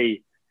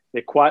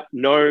they're quite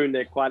known.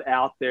 They're quite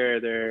out there.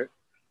 They're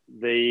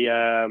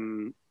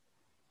doing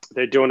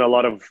a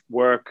lot of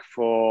work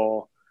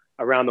for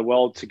around the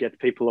world to get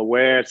people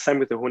aware. Same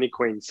with the Huni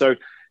Queen. So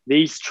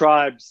these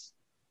tribes,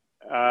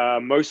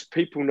 most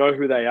people know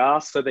who they are.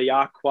 So they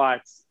are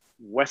quite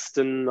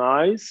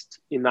westernized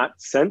in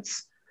that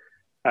sense.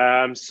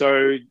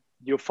 So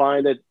you'll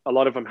find that a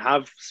lot of them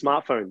have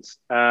smartphones.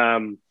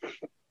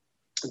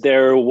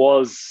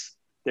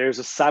 There's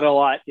a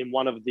satellite in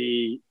one of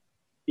the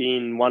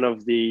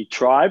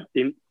tribe,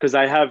 because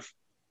they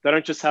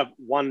don't just have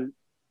one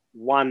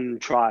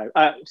tribe.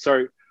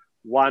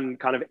 One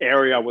kind of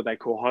area what they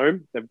call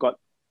home. They've got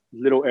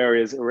little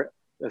areas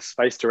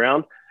spaced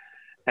around,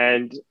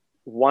 and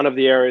one of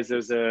the areas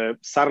there's a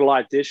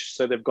satellite dish,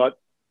 so they've got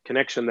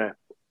connection there.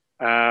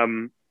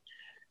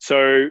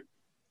 So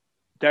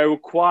they were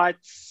quite,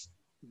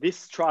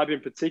 this tribe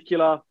in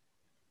particular,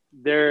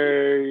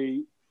 they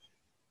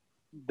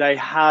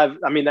had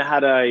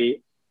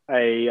a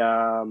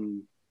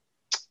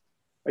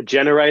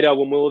generator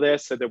when we were there,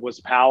 so there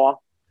was power.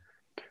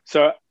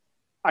 So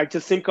I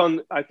think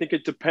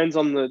it depends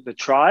on the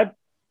tribe,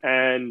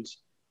 and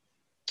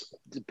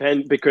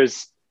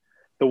because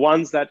the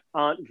ones that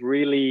aren't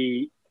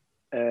really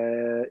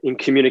in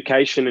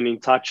communication and in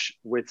touch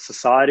with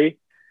society,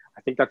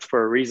 I think that's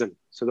for a reason.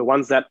 So the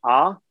ones that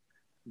are,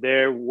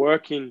 they're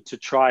working to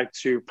try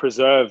to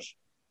preserve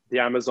the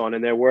Amazon,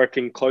 and they're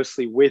working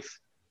closely with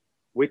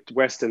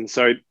Western.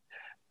 So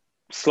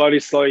slowly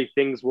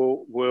things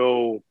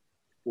will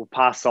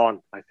pass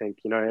on. I think,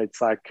 I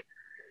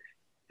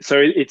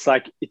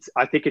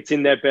think it's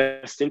in their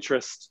best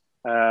interest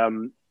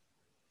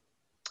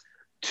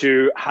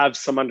to have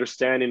some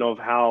understanding of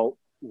how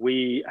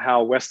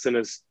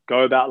Westerners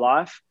go about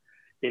life,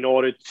 in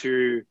order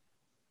to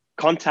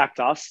contact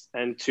us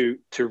and to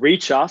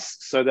reach us,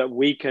 so that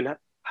we can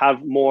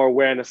have more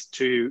awareness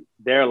to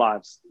their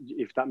lives,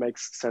 if that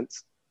makes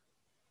sense.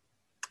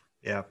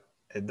 Yeah,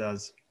 it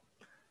does.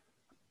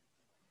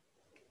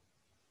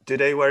 Do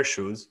they wear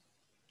shoes?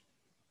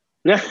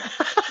 Do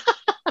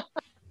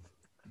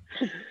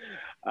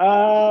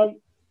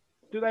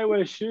they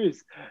wear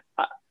shoes?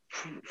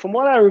 From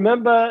what I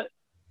remember,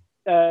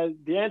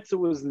 the answer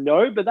was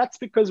no, but that's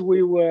because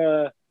we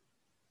were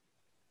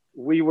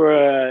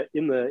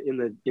in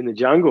the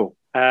jungle.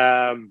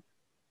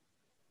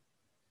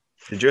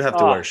 Did you have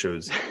to wear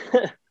shoes?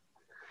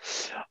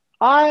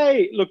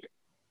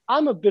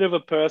 I'm a bit of a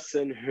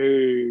person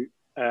who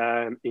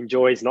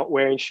enjoys not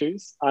wearing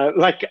shoes.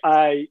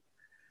 I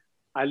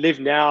live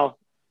now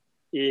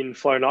in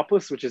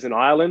Florianopolis, which is in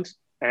Ireland,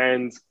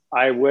 and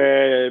I'm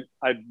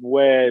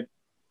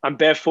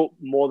barefoot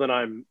more than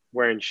I'm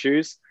wearing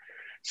shoes.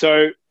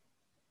 So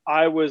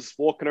I was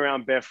walking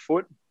around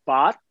barefoot,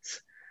 but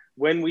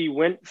when we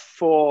went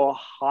for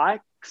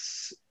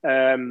hikes,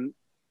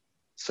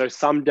 so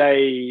some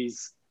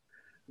days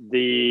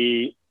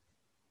the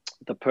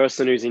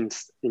person who's in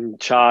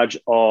charge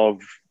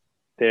of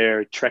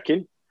their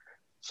trekking,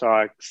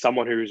 so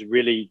someone who's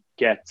really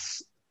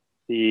gets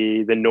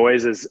the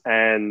noises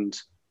and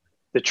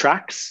the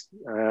tracks,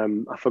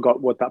 I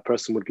forgot what that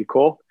person would be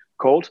called,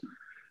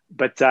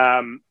 but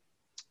I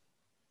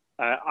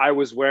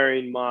was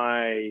wearing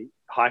my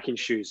hiking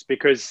shoes,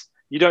 because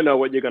you don't know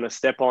what you're going to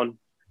step on.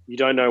 You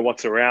don't know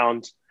what's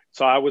around.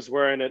 So I was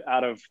wearing it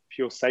out of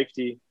pure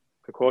safety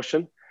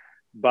precaution.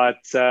 But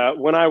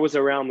when I was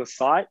around the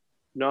site,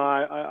 no,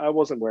 I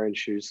wasn't wearing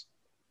shoes.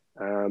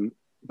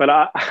 But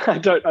I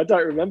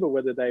don't remember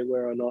whether they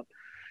were or not,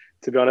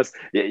 to be honest.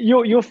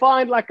 You'll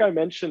find, like I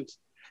mentioned,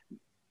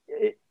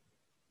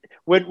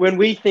 when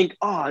we think,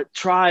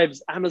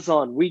 tribes,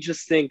 Amazon, we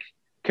just think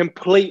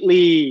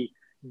completely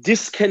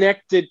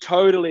disconnected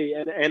totally.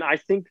 And I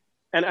think,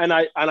 and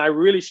I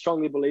really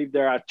strongly believe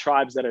there are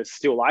tribes that are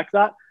still like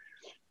that.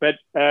 But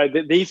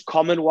these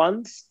common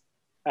ones,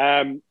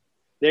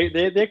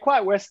 They're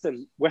quite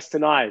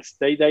westernized.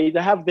 They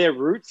have their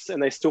roots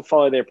and they still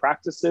follow their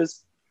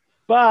practices,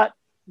 but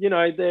you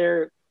know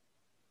they're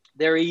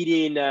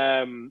eating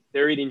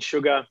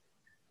sugar.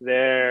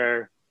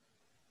 They've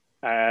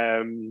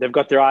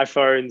got their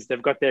iPhones.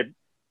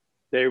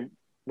 They're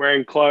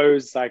wearing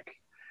clothes like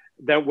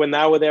that. When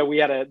they were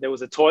there, there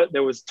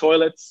was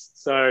toilets.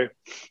 So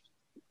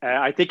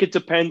I think it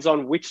depends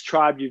on which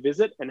tribe you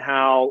visit and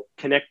how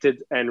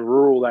connected and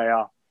rural they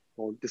are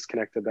or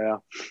disconnected they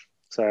are.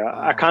 So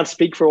I can't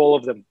speak for all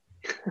of them.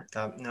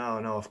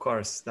 No, of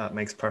course. That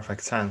makes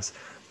perfect sense.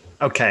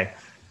 Okay.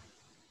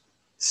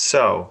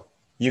 So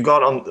you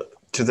got on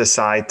to the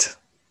site.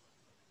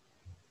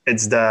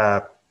 It's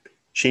the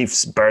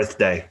chief's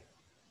birthday.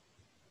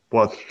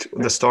 What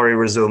the story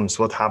resumes.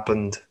 What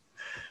happened?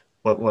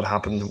 What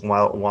happened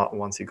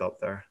once he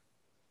got there?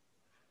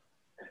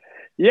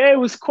 Yeah, it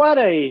was quite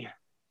a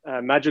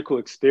magical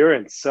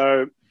experience.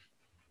 So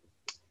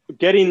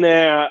getting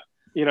there,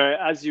 you know,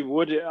 as you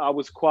would, I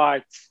was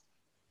quite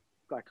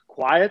like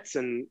quiet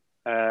and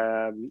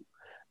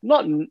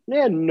not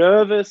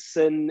nervous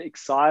and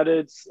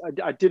excited.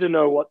 I didn't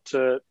know what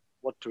to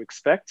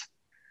expect.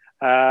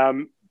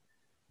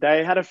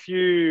 They had a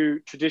few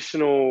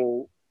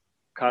traditional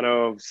kind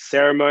of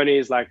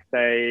ceremonies, like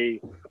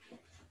they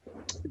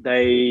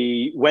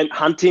went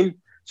hunting.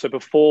 So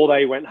before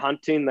they went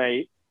hunting,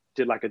 they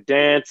did like a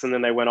dance, and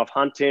then they went off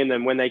hunting.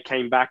 And when they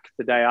came back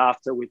the day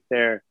after with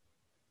their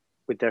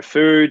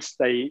foods,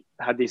 they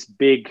had this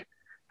big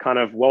kind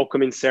of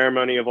welcoming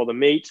ceremony of all the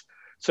meat.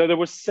 So there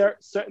were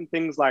certain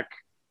things like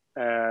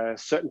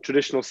certain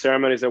traditional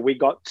ceremonies that we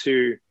got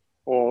to,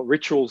 or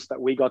rituals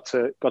that we got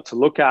to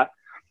look at.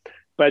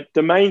 But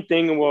the main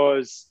thing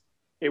was,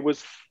 it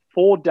was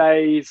 4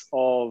 days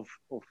of,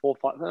 or 4,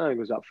 5, I think it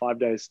was about 5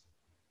 days.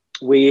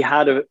 We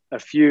had a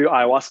few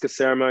ayahuasca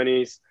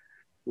ceremonies.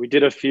 We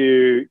did a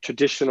few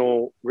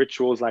traditional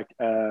rituals like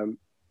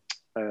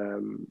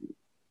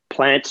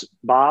plant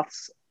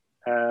baths,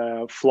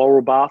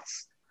 floral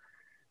baths.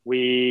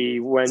 We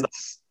went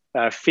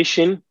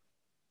fishing.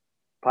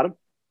 Pardon?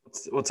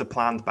 What's a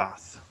plant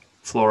bath?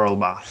 Floral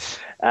bath?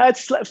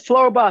 It's like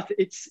floral bath.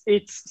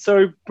 It's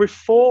so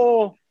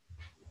before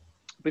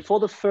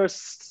the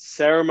first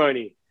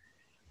ceremony,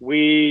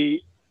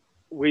 we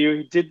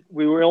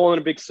were all in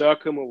a big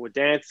circle and we were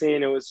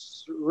dancing. It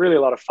was really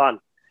a lot of fun.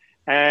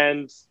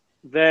 And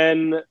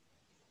then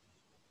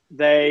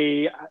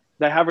they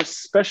have a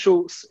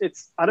special,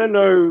 I don't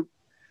know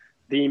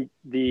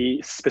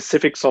the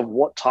specifics of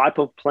what type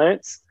of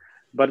plants,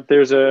 but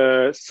there's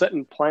a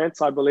certain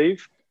plants, I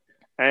believe,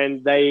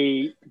 and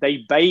they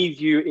bathe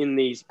you in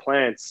these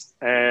plants,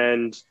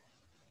 and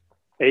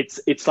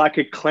it's like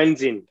a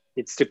cleansing.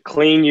 It's to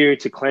clean you,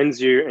 to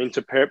cleanse you, and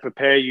to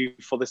prepare you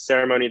for the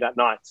ceremony that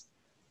night.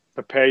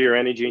 Prepare your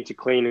energy and to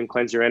clean and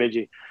cleanse your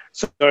energy.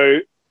 So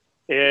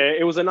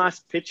it was a nice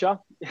picture.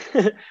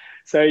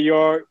 So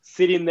you're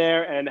sitting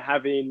there and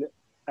having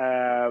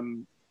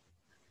an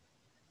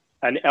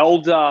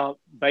elder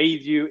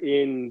bathe you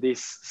in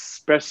this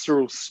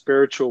special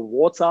spiritual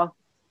water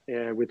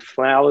with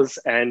flowers,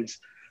 and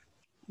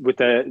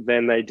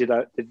then they did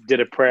a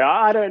prayer.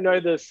 I don't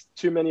know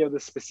too many of the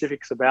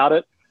specifics about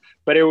it,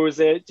 but it was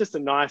just a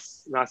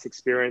nice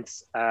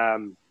experience.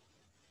 And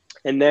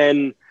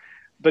then,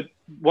 but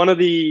one of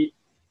the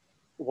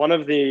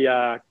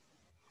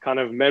kind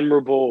of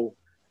memorable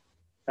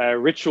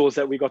rituals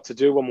that we got to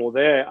do when we were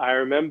there, I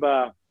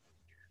remember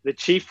the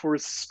chief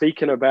was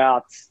speaking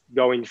about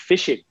going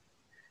fishing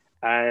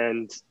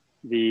and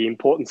the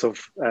importance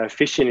of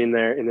fishing in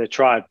their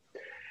tribe.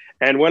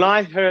 And when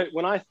I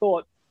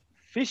thought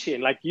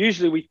fishing, like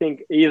usually we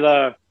think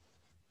either,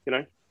 you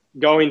know,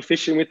 going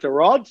fishing with the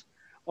rod,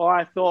 or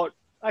I thought,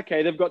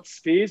 okay, they've got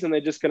spears and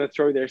they're just going to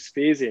throw their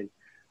spears in.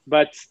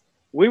 But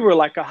we were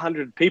like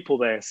 100 people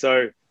there.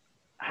 So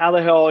how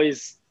the hell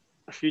is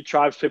a few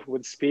tribes people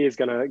with spears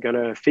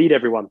gonna feed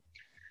everyone?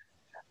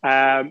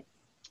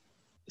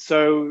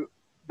 So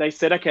they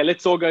said, okay,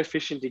 let's all go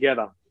fishing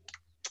together.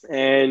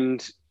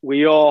 And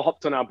we all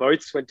hopped on our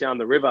boats, went down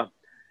the river.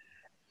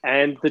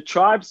 And the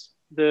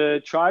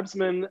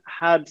tribesmen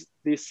had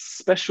this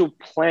special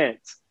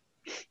plant,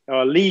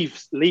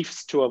 leaves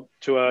to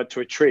a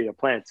tree, a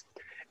plant.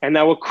 And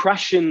they were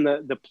crushing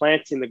the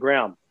plant in the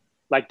ground.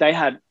 Like they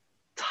had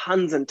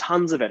tons and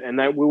tons of it. And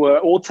we were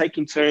all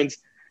taking turns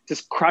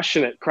just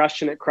crushing it. So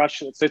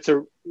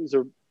it's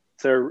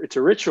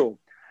a ritual.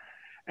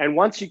 And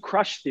once you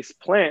crush this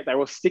plant, they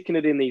were sticking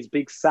it in these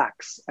big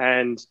sacks.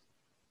 And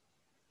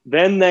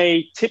then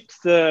they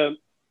tipped the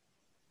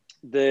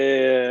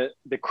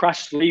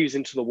crushed leaves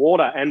into the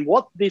water. And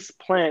what this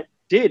plant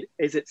did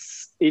is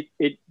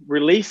it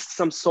released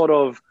some sort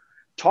of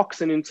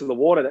toxin into the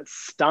water that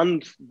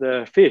stunned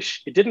the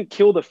fish. It didn't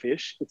kill the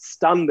fish, it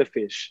stunned the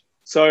fish.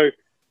 So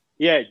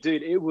yeah,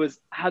 dude, it was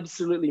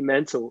absolutely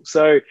mental.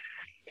 So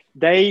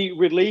they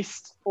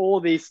released all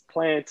these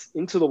plants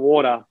into the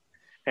water,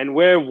 and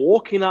we're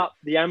walking up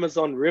the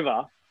Amazon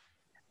River,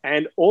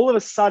 and all of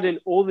a sudden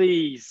all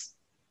these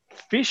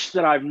fish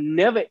that I've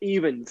never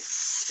even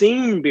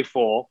seen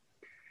before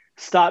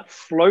start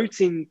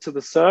floating to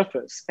the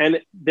surface, and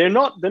they're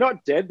not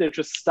dead, they're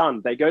just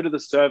stunned. They go to the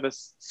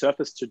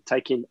surface to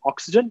take in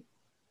oxygen,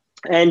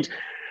 and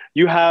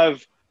you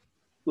have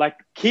like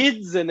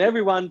kids and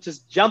everyone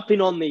just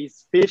jumping on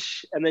these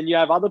fish, and then you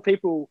have other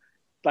people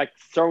like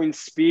throwing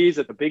spears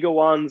at the bigger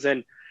ones,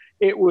 and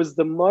it was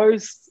the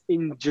most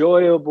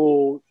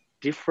enjoyable,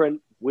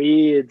 different,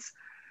 weird.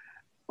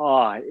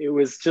 It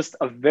was just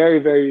a very,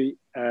 very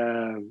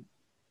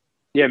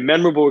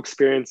memorable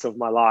experience of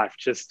my life.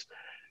 Just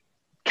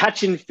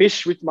catching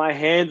fish with my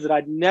hands that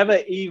I'd never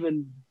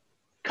even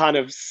kind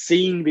of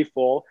seen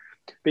before.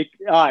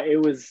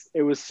 It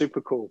was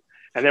super cool.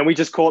 And then we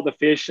just caught the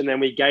fish, and then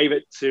we gave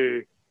it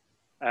to.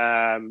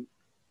 There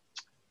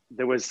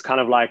was kind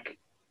of like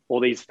all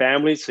these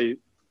families, so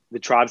the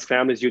tribe's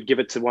families. You'd give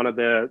it to one of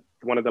the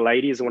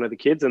ladies or one of the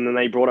kids, and then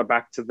they brought it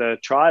back to the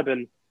tribe,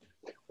 and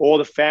all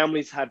the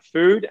families had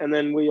food, and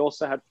then we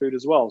also had food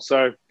as well.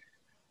 So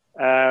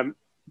there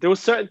were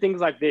certain things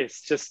like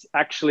this, just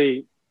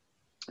actually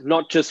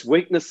not just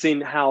witnessing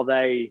how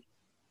they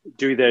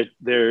do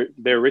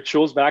their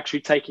rituals, but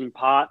actually taking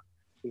part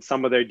in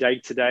some of their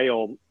day-to-day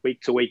or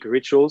week-to-week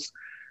rituals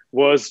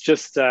was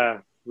just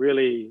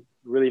really,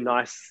 really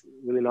nice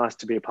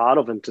to be a part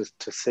of and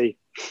to see.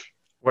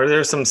 Were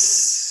there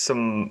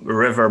some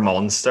river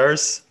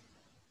monsters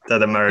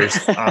that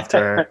emerged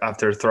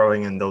after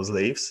throwing in those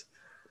leaves?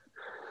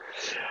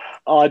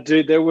 Oh,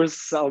 dude, there was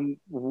some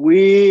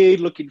weird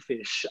looking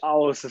fish. I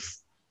was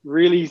just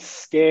really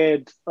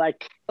scared.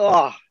 Like,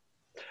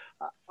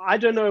 I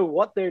don't know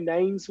what their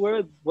names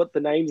were, what the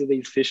names of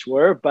these fish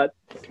were, but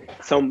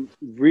some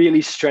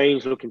really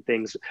strange looking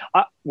things.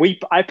 Me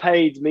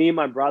and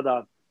my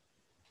brother,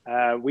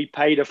 we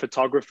paid a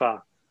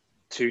photographer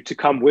to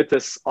come with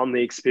us on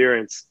the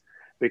experience,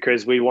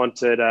 because we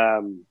wanted,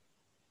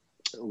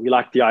 we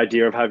liked the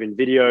idea of having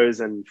videos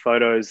and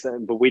photos,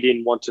 but we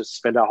didn't want to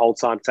spend our whole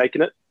time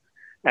taking it.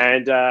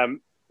 And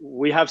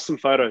we have some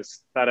photos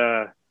that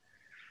are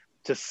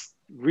just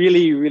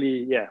really,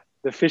 really,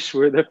 the fish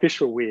were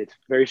weird,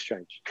 very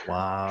strange.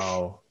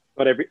 Wow.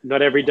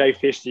 Not everyday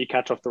fish that you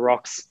catch off the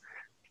rocks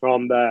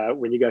from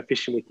when you go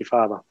fishing with your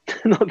father.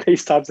 Not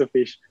these types of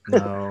fish.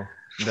 No,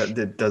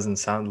 that doesn't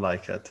sound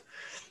like it.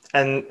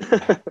 And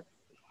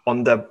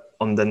on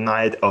the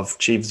night of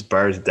Chief's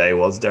birthday,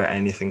 was there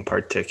anything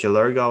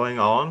particular going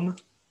on?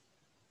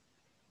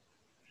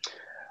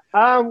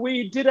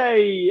 We did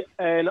a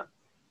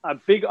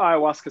big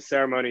ayahuasca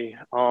ceremony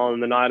on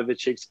the night of the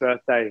Chief's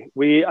birthday.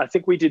 I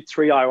think we did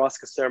 3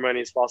 ayahuasca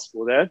ceremonies whilst we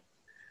were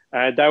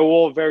there. They were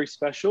all very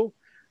special.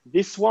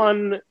 This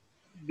one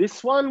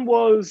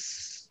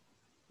was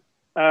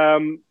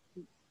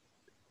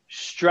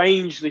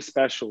strangely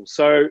special.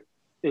 So,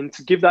 and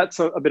to give that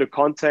a bit of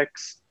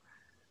context,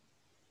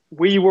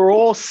 we were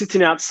all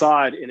sitting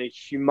outside in a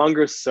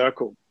humongous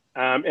circle.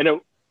 And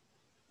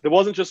there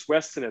wasn't just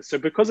Westerners. So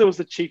because it was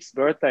the Chief's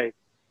birthday,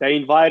 they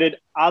invited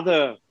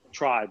other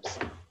tribes,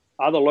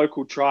 other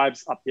local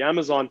tribes up the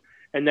Amazon.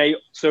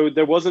 So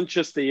there wasn't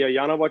just the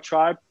Yawanawá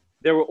tribe.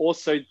 There were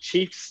also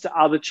chiefs to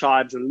other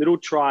tribes and little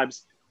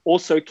tribes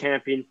also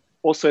camping,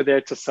 also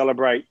there to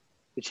celebrate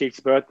the Chief's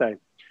birthday.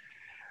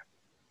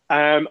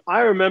 I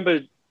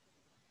remember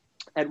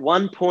at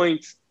one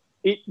point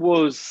it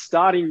was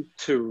starting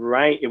to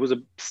rain.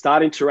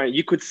 Starting to rain.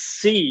 You could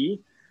see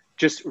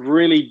just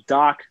really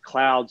dark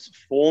clouds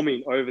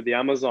forming over the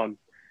Amazon.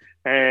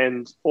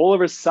 And all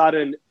of a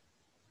sudden,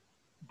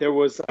 there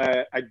was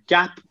a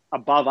gap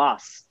above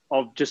us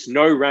of just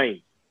no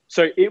rain.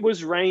 So it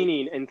was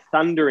raining and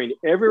thundering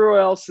everywhere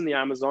else in the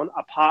Amazon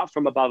apart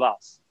from above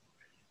us.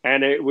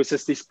 And it was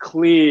just this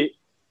clear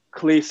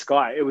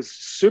sky. It was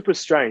super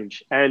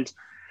strange. And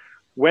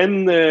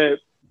when the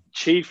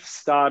chief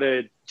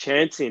started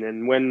chanting,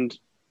 and when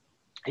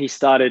he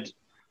started,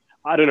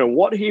 I don't know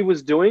what he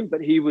was doing,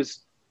 but he was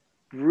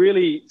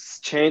really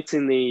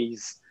chanting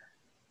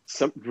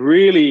some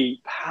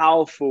really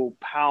powerful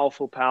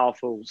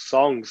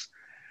songs.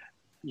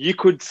 You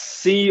could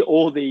see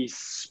all these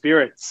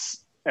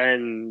spirits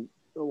they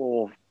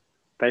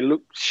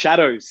look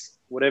shadows,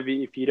 whatever,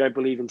 if you don't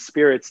believe in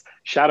spirits,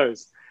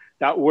 shadows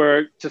that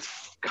were just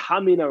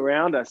coming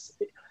around us.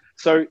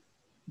 So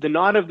the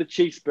night of the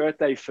Chief's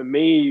birthday for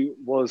me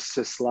was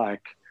just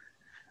like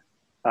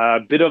a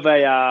bit of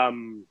a,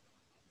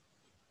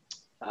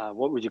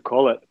 what would you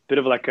call it? A bit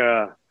of like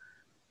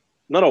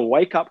not a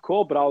wake up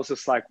call, but I was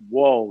just like,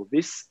 whoa,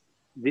 this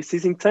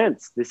is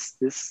intense.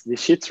 This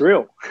shit's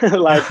real.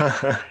 Like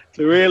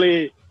to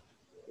really,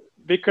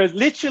 because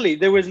literally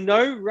there was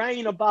no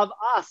rain above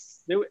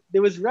us.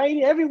 There was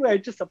rain everywhere,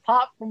 just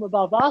apart from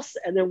above us.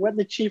 And then when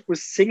the chief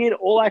was singing,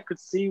 all I could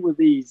see were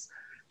these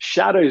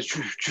shadows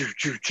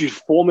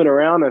forming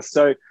around us.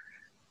 So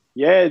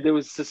yeah, there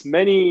was just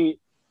many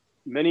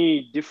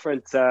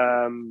different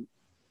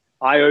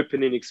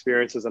eye-opening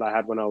experiences that I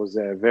had when I was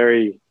there.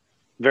 Very,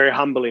 very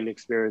humbling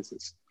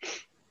experiences.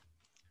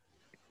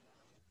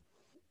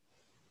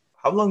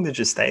 How long did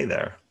you stay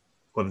there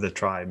with the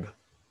tribe?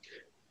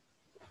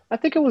 I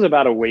think it was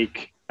about a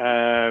week,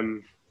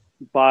 from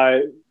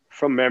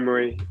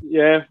memory.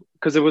 Yeah,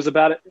 because it was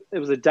a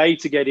day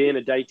to get in,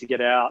 a day to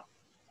get out,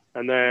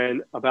 and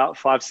then about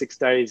 5-6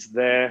 days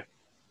there.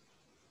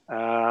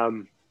 Yeah,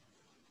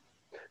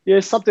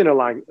 something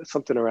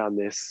around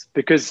this,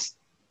 because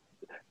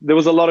there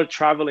was a lot of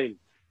traveling,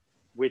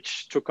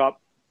 which took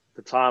up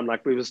the time.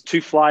 Like, it was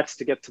 2 flights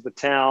to get to the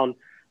town,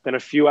 then a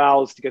few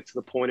hours to get to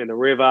the point in the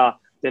river,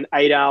 then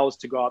 8 hours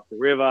to go up the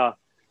river.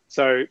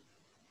 So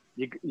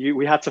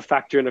we had to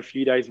factor in a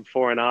few days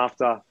before and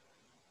after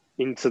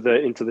into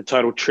the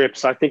total trip.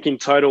 So I think in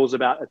total it was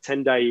about a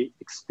 10-day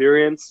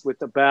experience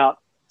with about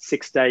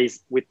 6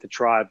 days with the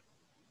tribe.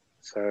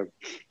 So okay.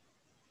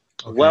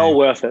 Well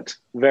worth it.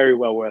 Very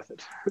well worth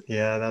it.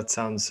 Yeah, that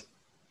sounds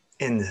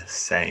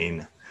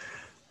insane.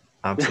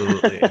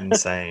 Absolutely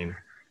insane.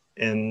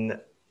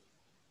 And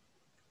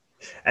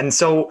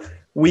so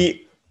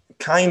we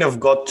kind of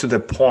got to the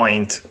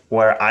point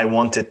where I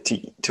wanted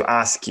to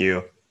ask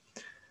you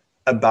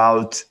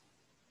about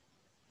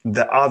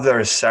the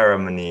other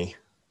ceremony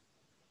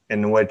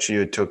in which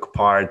you took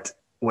part,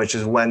 which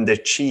is when the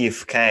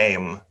chief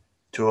came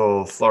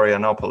to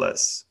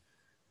Florianopolis.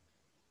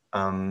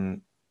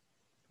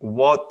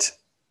 What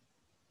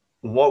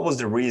was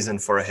the reason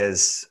for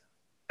his,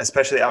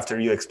 especially after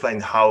you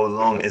explained how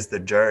long is the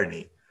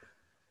journey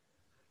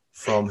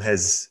from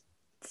where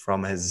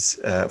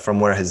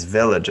his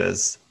village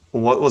is?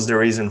 What was the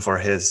reason for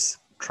his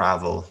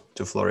travel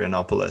to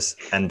Florianopolis,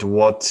 and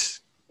what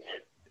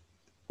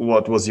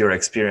was your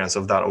experience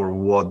of that, or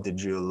what did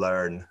you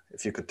learn?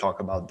 If you could talk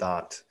about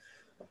that.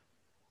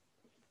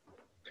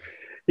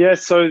 Yeah,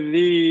 so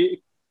the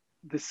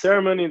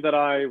ceremony that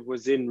I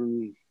was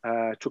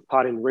took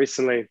part in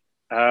recently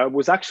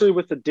was actually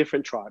with a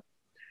different tribe.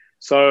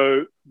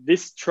 So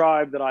this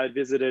tribe that I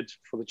visited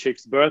for the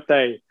chief's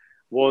birthday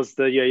was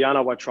the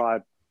Yawanawá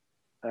tribe,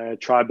 a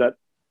tribe that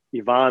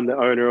Ivan, the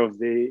owner of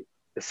the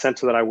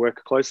center that I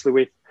work closely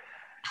with,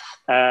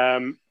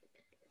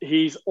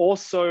 he's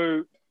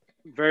also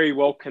very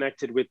well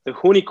connected with the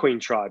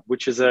Huni tribe,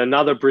 which is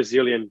another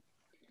Brazilian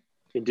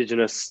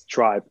indigenous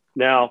tribe.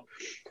 Now,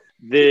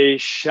 the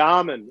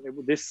shaman,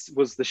 this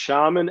was the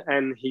shaman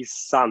and his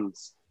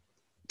sons.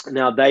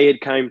 Now, they had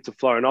came to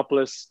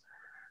Florianopolis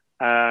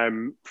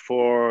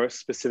for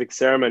specific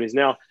ceremonies.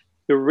 Now,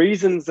 the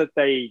reasons that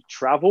they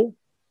travel,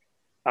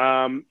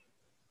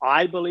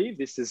 I believe,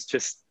 this is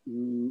just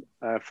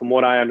from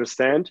what I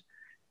understand,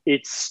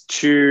 it's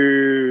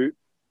to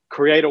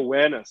create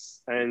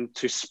awareness and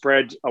to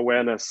spread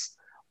awareness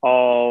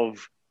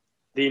of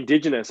the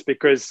indigenous,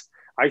 because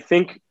I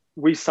think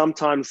we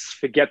sometimes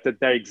forget that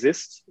they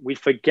exist. We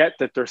forget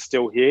that they're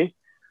still here.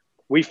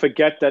 We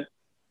forget that,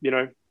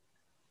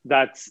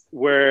 that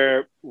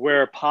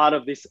we're a part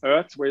of this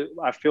earth, where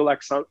I feel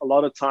like a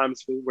lot of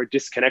times we're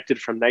disconnected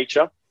from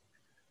nature.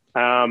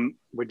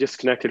 We're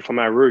disconnected from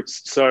our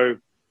roots. So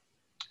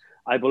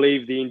I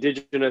believe the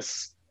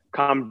indigenous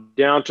come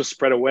down to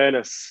spread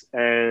awareness,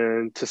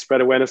 and to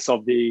spread awareness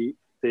of the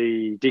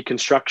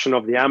deconstruction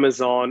of the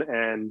Amazon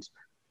and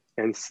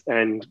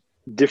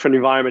different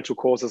environmental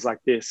causes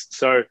like this.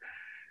 So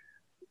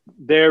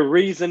their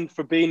reason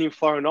for being in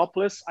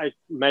Florianopolis,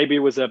 maybe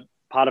was a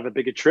part of a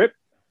bigger trip,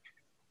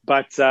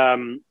 but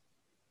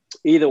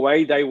either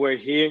way, they were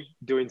here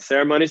doing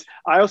ceremonies.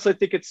 I also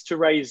think it's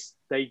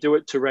they do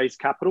it to raise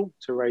capital,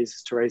 to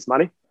raise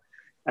money.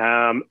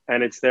 And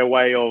it's their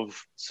way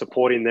of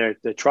supporting their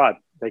tribe.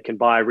 They can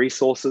buy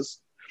resources,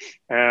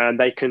 and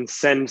they can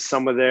send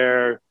some of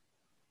their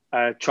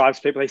tribes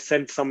people. They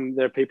send some of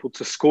their people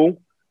to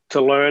school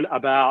to learn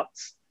about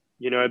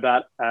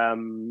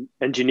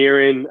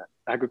engineering,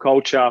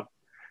 agriculture.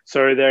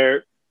 So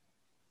it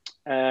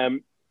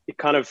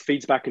kind of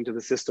feeds back into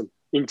the system,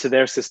 into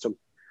their system.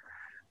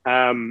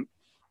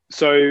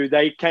 So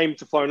they came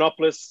to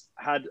Florianopolis,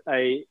 had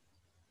a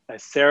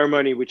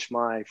ceremony which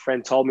my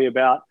friend told me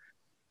about.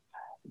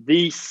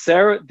 These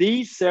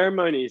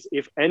ceremonies,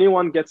 if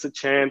anyone gets a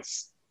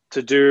chance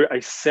to do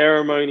a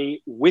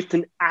ceremony with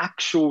an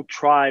actual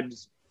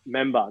tribe's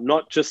member,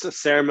 not just a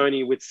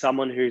ceremony with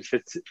someone who's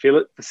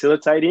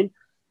facilitating.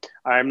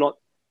 I'm not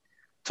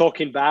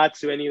talking bad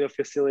to any of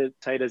the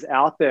facilitators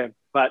out there,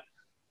 but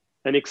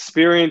an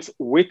experience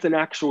with an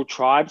actual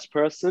tribes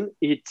person,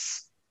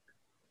 it's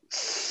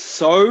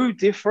so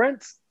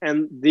different.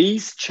 And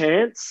these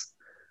chants,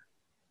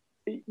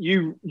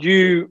 you're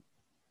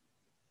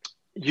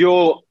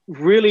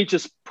really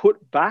just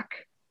put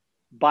back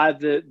by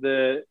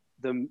the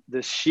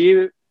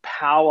sheer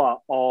power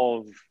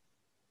of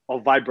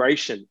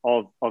vibration,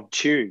 of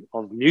tune,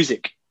 of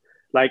music.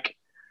 Like,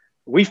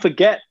 we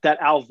forget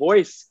that our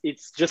voice,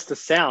 it's just a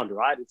sound,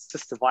 right? It's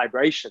just a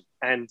vibration.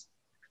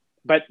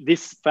 But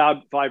this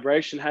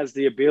vibration has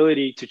the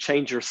ability to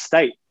change your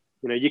state.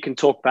 You can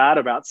talk bad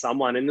about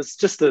someone and it's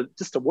just a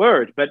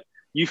word, but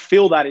you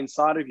feel that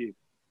inside of you.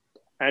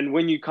 And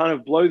when you kind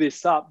of blow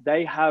this up,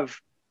 they have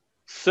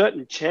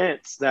certain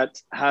chants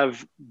that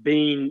have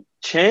been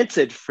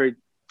chanted for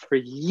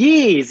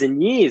years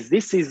and years.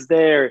 This is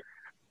they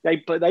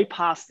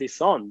pass this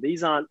on.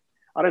 These aren't,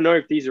 I don't know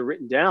if these are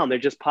written down. They're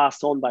just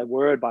passed on by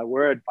word, by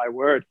word, by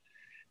word.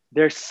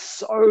 They're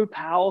so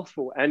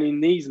powerful. And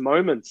in these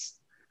moments,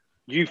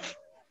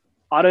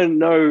 I don't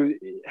know,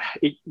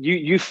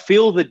 you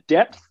feel the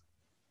depth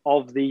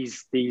of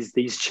these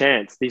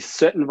chants, these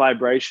certain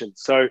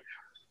vibrations. So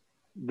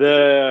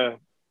the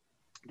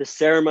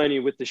ceremony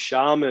with the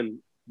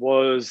shaman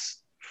was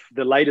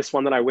the latest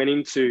one that I went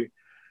into,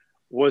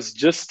 was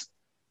just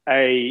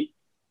a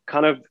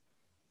kind of,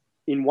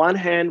 in one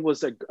hand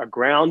was a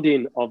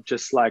grounding of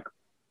just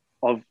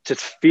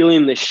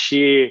feeling the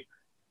sheer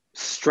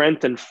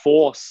strength and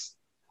force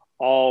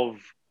of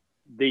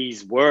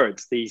these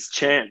words, these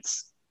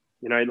chants,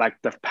 you know,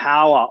 like the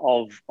power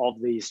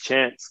of these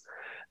chants.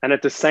 And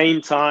at the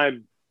same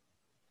time,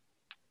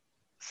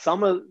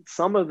 some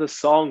of the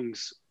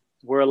songs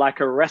were like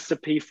a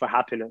recipe for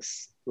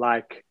happiness.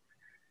 Like,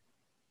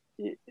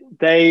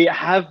 they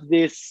have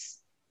this,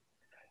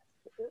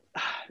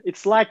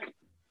 it's like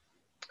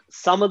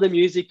some of the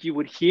music you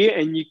would hear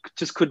and you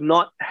just could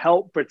not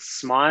help but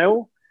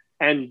smile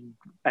and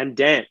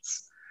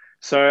dance.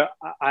 So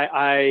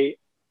I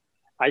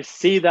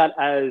see that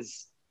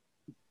as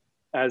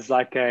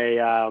like a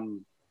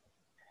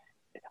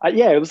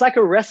yeah, it was like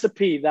a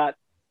recipe that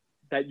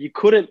you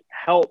couldn't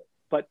help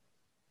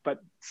but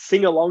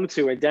sing along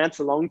to and dance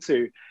along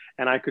to.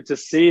 And I could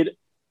just see it.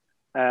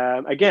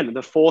 Again,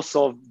 the force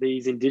of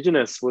these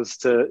indigenous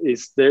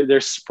is they're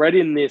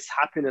spreading this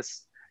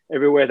happiness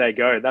everywhere they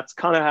go. That's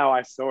kind of how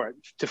I saw it.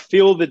 To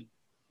feel the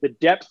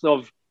depth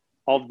of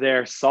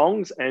their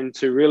songs, and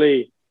to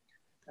really,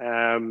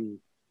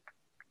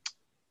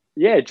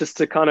 just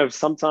to kind of,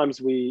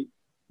 sometimes we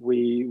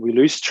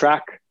lose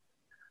track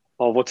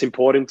of what's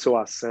important to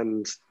us,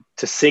 and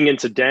to sing and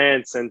to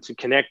dance and to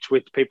connect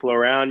with people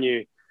around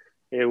you.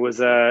 It was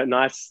a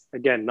nice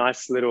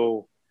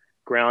little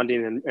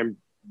grounding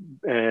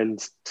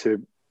and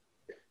to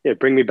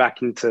bring me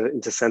back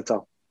into center.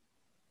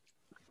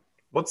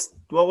 What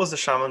was the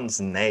shaman's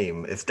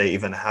name, if they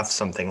even have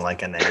something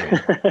like a name?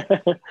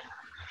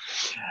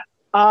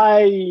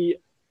 I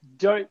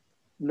don't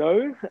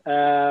know.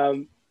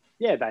 They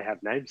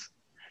have names.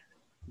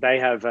 They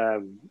have,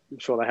 I'm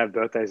sure they have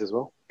birthdays as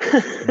well.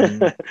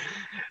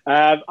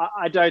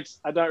 I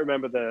don't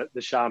remember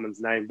the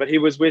shaman's name, but he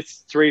was with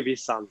 3 of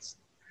his sons.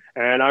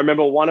 And I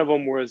remember one of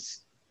them was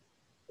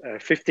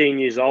 15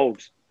 years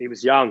old. He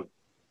was young.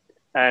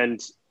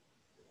 And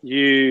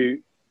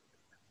these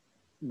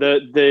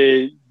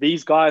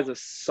guys are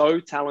so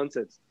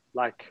talented.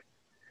 Like,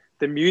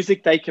 the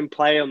music they can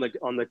play on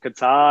the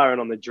guitar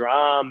and on the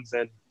drums,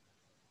 and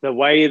the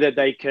way that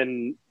they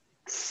can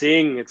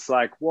sing, it's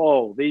like,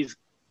 whoa, these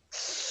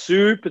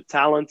super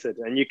talented.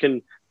 And you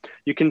can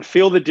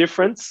feel the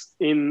difference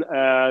in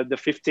the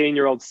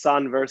 15-year-old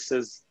son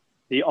versus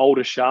the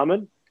older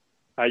shaman.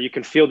 You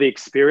can feel the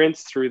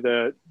experience through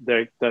the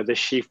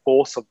sheer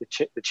force of the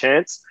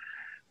chants.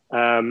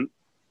 But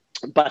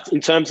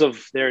in terms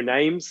of their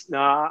names,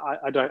 no,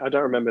 I don't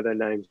remember their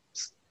names.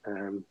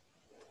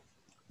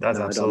 That's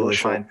absolutely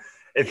fine.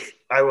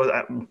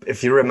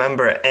 If you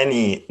remember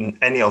any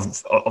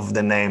of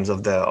the names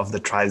of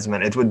the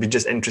tribesmen, it would be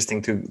just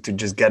interesting to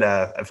just get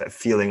a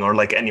feeling, or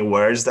like any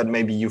words that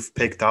maybe you've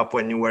picked up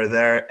when you were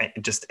there,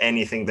 just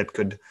anything that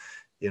could,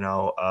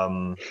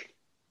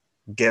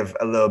 give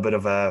a little bit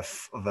of a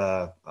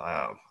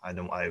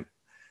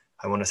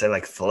I want to say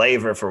like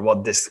flavor for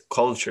what this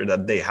culture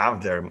that they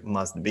have there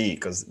must be.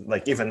 Because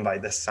like, even by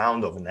the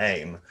sound of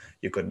name,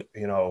 you could,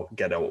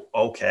 get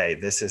okay,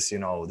 this is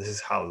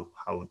how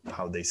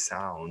they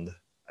sound,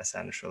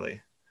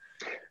 essentially.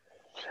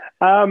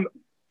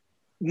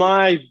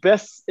 My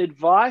best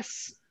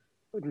advice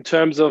in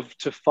terms of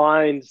to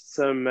find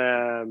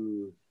a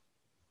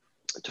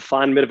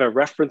bit of a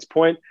reference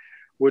point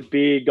would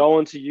be go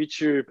onto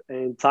YouTube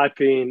and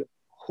type in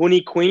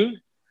Huni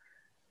Queen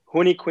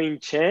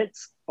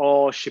chants,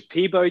 or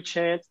Shipibo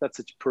chants, that's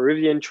a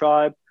Peruvian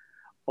tribe,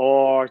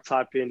 or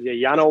type in the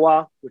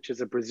Yawanawá, which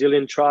is a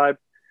Brazilian tribe,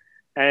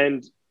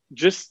 and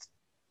just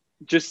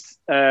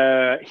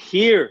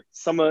hear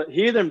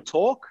them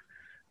talk,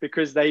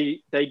 because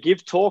they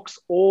give talks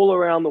all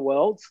around the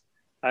world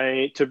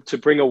to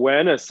bring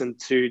awareness, and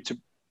to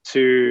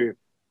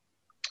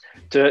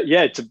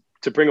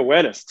bring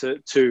awareness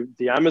to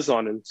the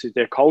Amazon and to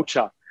their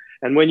culture.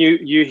 And when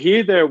you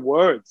hear their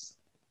words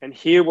and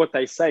hear what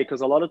they say,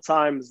 because a lot of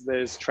times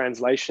there's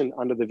translation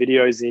under the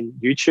videos in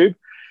YouTube,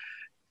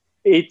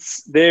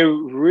 they're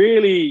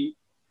really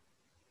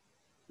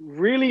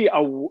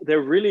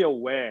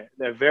aware.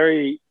 They're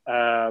very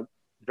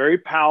very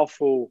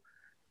powerful.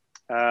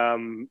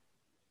 They're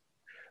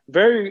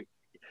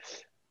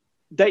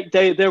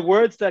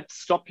words that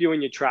stop you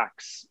in your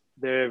tracks.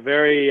 They're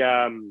very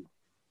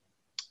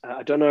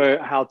I don't know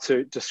how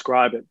to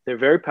describe it. They're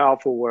very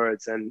powerful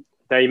words, and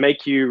they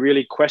make you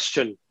really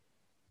question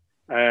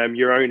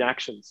your own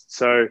actions.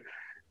 So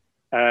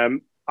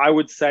I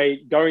would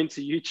say go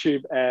into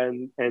YouTube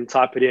and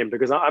type it in,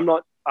 because I'm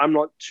not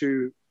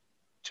too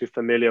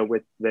familiar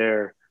with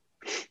their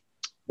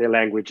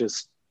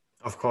languages.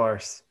 Of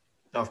course.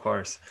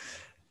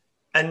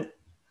 And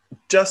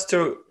just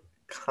to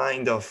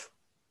kind of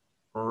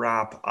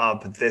wrap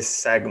up this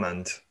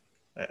segment,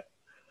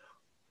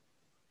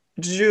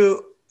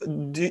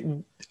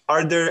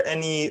 are there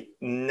any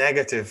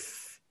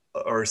negative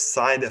or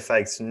side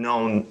effects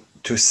known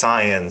to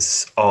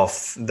science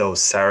of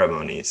those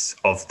ceremonies,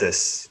 of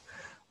this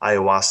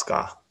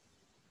ayahuasca?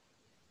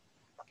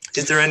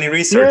 Is there any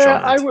research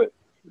on it?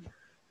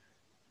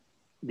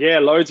 Yeah,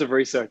 loads of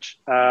research,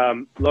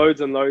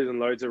 loads and loads and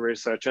loads of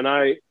research. And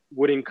I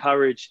would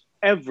encourage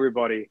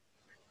everybody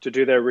to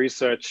do their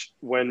research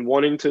when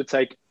wanting to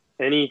take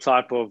any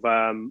type of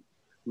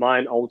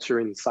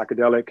mind-altering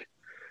psychedelic,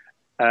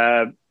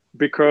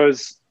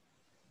 because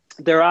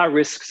there are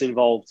risks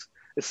involved,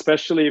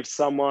 especially if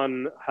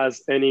someone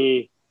has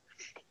any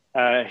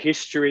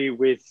history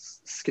with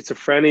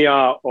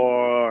schizophrenia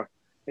or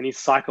any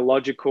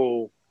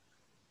psychological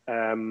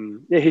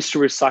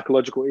history with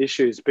psychological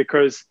issues,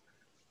 because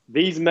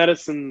these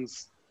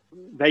medicines,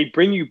 they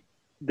bring you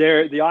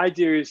there. The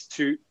idea is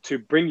to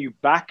bring you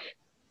back,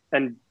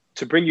 and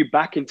to bring you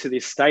back into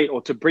this state,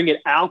 or to bring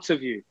it out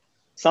of you.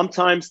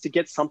 Sometimes to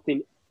get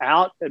something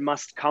out, it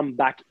must come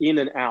back in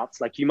and out.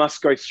 Like you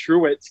must go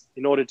through it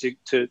in order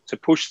to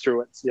push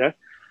through it. Yeah.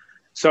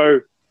 So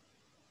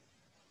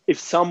if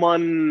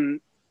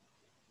someone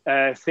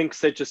thinks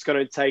they're just going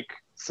to take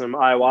some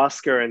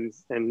ayahuasca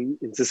and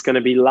it's just going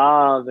to be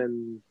love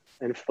and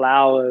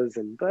flowers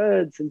and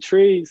birds and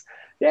trees,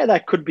 yeah,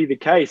 that could be the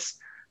case.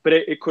 But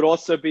it could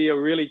also be a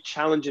really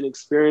challenging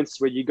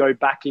experience where you go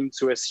back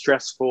into a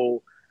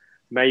stressful,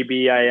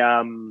 maybe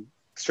a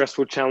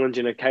stressful,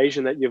 challenging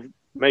occasion that you've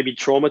maybe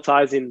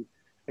traumatizing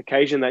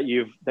occasion that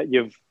you've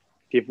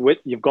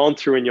gone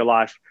through in your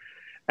life,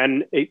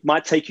 and it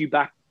might take you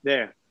back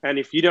there. And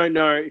if you don't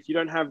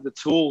have the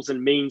tools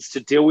and means to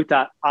deal with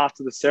that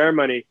after the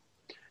ceremony,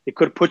 it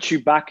could put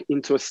you back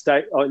into a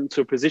state or into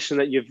a position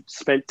that you've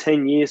spent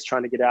 10 years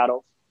trying to get out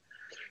of.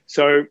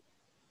 So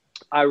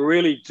I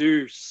really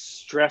do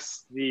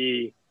stress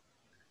the,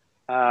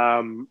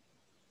 I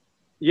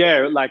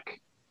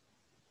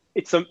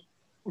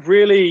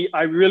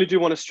really do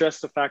want to stress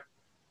the fact,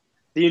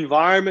 the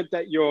environment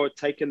that you're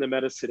taking the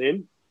medicine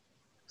in.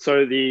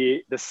 So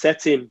the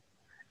setting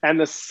and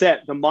the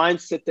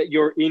mindset that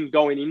you're in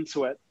going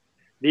into it,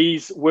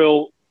 these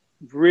will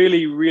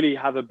really, really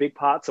have a big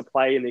part to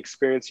play in the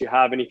experience you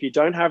have. And if you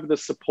don't have the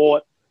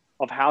support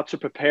of how to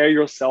prepare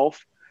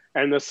yourself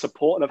and the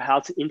support of how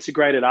to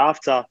integrate it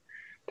after,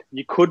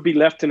 you could be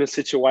left in a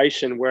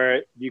situation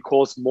where you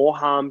cause more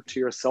harm to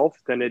yourself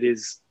than it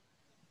is,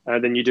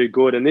 than you do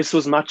good. And this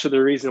was much of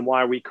the reason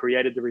why we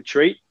created the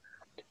retreat,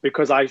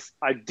 because I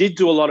did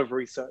do a lot of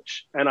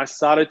research, and I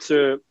started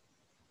to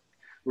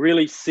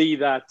really see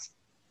that,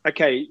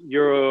 okay,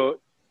 you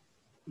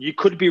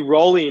could be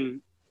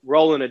rolling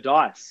a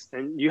dice,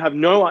 and you have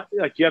no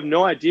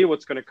idea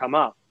what's going to come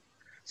up.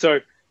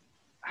 So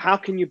how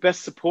can you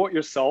best support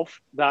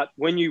yourself that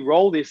when you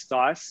roll this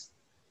dice,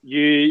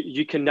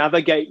 you can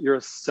navigate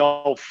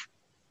yourself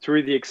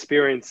through the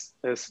experience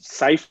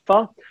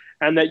safer,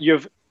 and that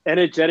you've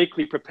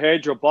energetically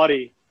prepared your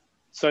body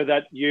so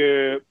that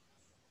you're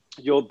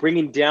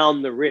bringing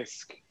down the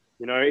risk.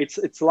 You know,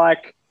 it's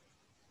like,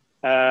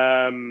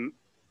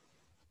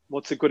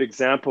 what's a good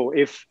example?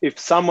 If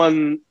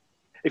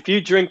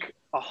you drink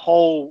a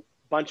whole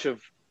bunch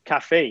of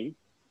caffeine,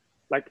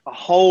 like a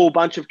whole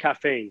bunch of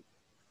caffeine,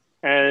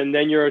 and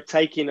then you're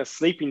taking a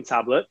sleeping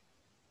tablet,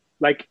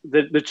 like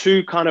the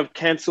two kind of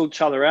cancel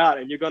each other out,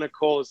 and you're going to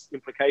cause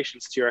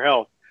implications to your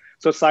health.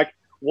 So it's like,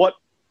 what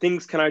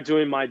things can I do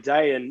in my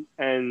day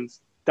and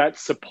that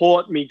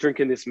support me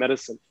drinking this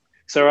medicine?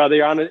 So are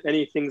there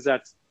any things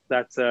that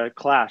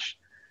clash?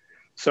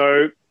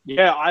 So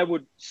yeah, I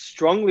would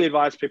strongly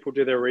advise people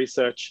do their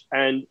research.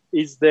 And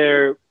is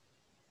there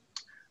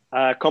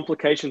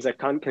complications that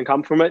can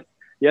come from it?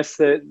 Yes,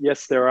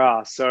 there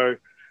are. So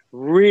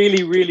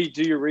really, really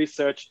do your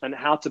research on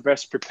how to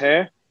best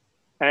prepare.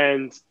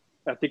 And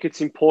I think it's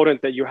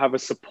important that you have a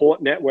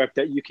support network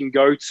that you can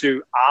go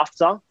to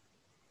after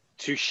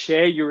to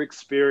share your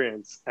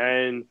experience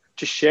and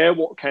to share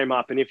what came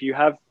up. And if you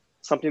have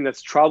something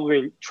that's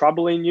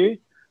troubling you,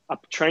 a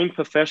trained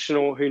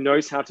professional who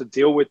knows how to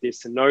deal with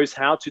this and knows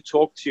how to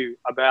talk to you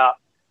about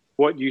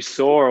what you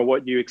saw or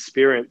what you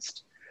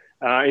experienced,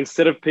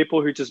 instead of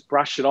people who just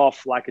brush it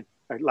off like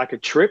a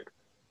trip.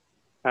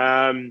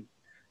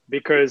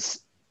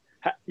 Because,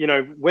 you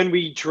know, when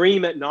we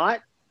dream at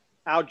night,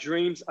 our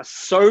dreams are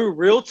so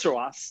real to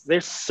us. They're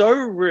so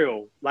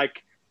real.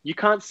 Like, you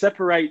can't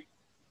separate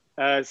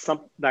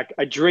like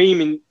a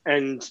dream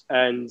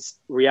and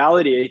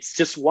reality. It's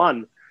just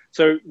one.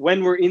 So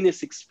when we're in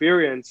this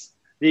experience,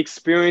 the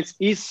experience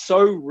is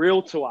so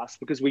real to us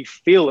because we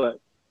feel it.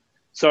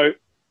 So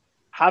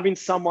having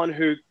someone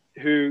who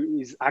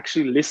is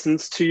actually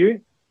listens to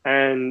you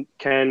and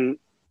can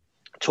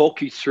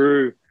talk you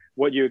through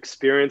what you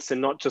experience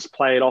and not just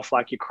play it off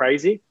like you're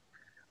crazy,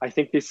 I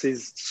think this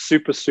is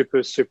super,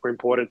 super, super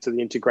important to the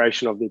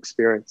integration of the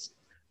experience.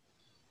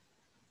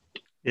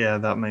 Yeah,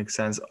 that makes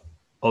sense.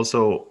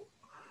 Also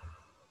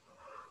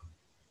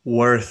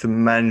worth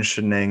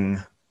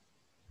mentioning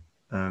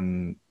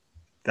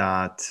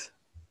that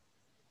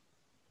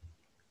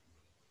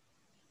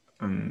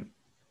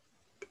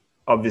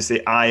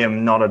obviously I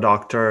am not a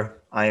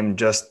doctor. I am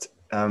just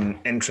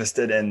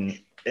interested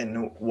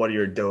in what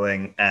you're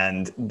doing,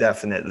 and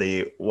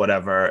definitely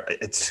whatever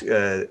it's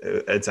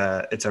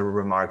a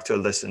remark to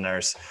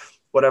listeners.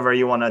 Whatever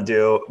you want to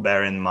do,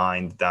 bear in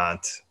mind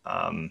that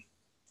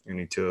you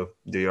need to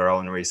do your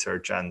own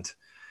research and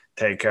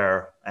take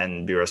care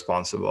and be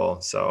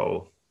responsible.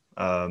 So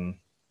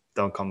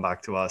don't come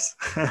back to us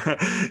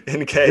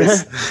in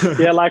case.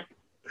 Yeah,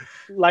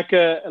 like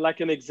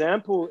an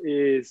example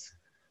is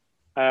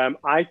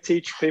I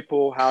teach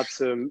people how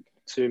to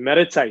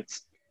meditate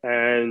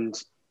and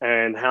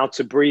how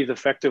to breathe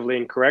effectively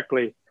and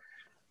correctly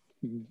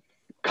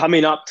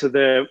coming up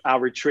to our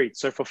retreat.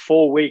 So for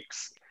 4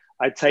 weeks,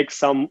 I take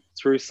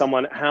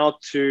someone how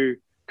to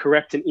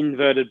correct an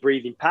inverted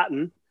breathing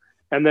pattern,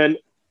 and then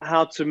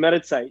how to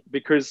meditate.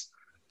 Because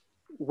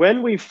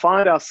when we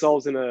find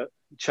ourselves in a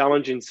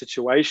challenging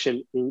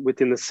situation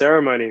within the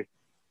ceremony,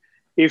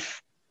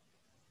 if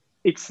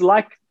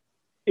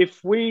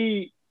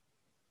we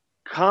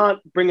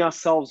can't bring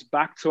ourselves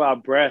back to our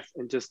breath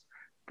and just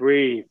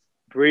breathe,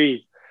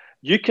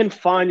 you can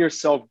find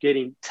yourself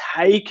getting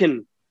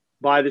taken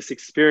by this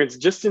experience.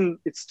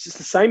 It's just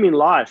the same in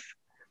life.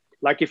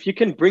 Like if you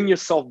can bring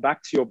yourself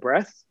back to your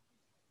breath,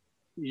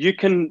 you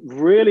can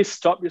really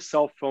stop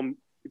yourself from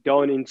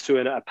going into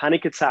a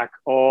panic attack,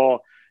 or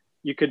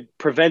you could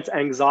prevent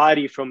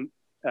anxiety from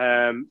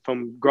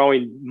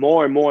growing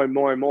more and more and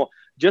more and more,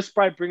 just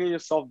by bringing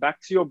yourself back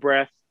to your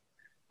breath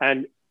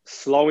and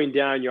slowing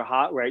down your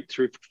heart rate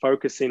through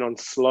focusing on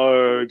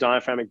slow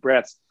diaphragmatic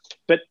breaths.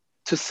 But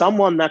to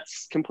someone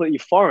that's completely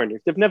foreign,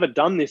 if they've never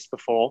done this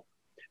before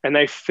and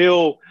they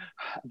feel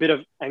a bit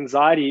of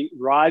anxiety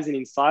rising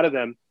inside of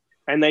them,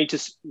 and they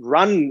just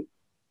run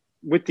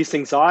with this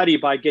anxiety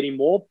by getting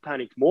more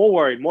panicked, more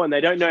worried, more, and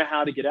they don't know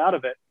how to get out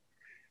of it.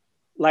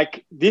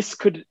 Like this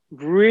could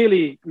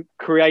really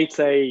create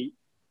a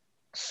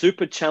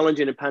super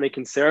challenging and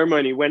panicking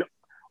ceremony, when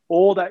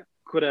all that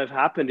could have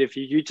happened if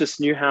you just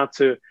knew how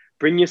to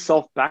bring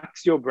yourself back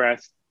to your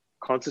breath,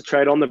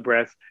 concentrate on the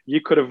breath. You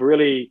could have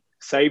really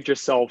saved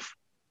yourself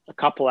a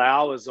couple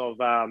hours of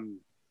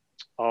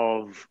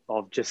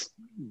just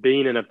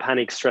being in a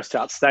panic, stressed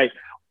out state,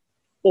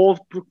 all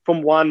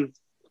from one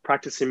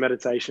practicing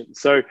meditation.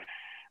 So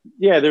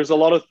yeah, there's a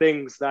lot of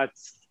things that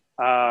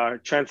are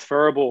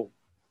transferable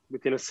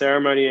within a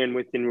ceremony and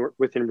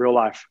within real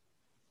life.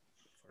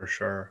 For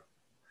sure.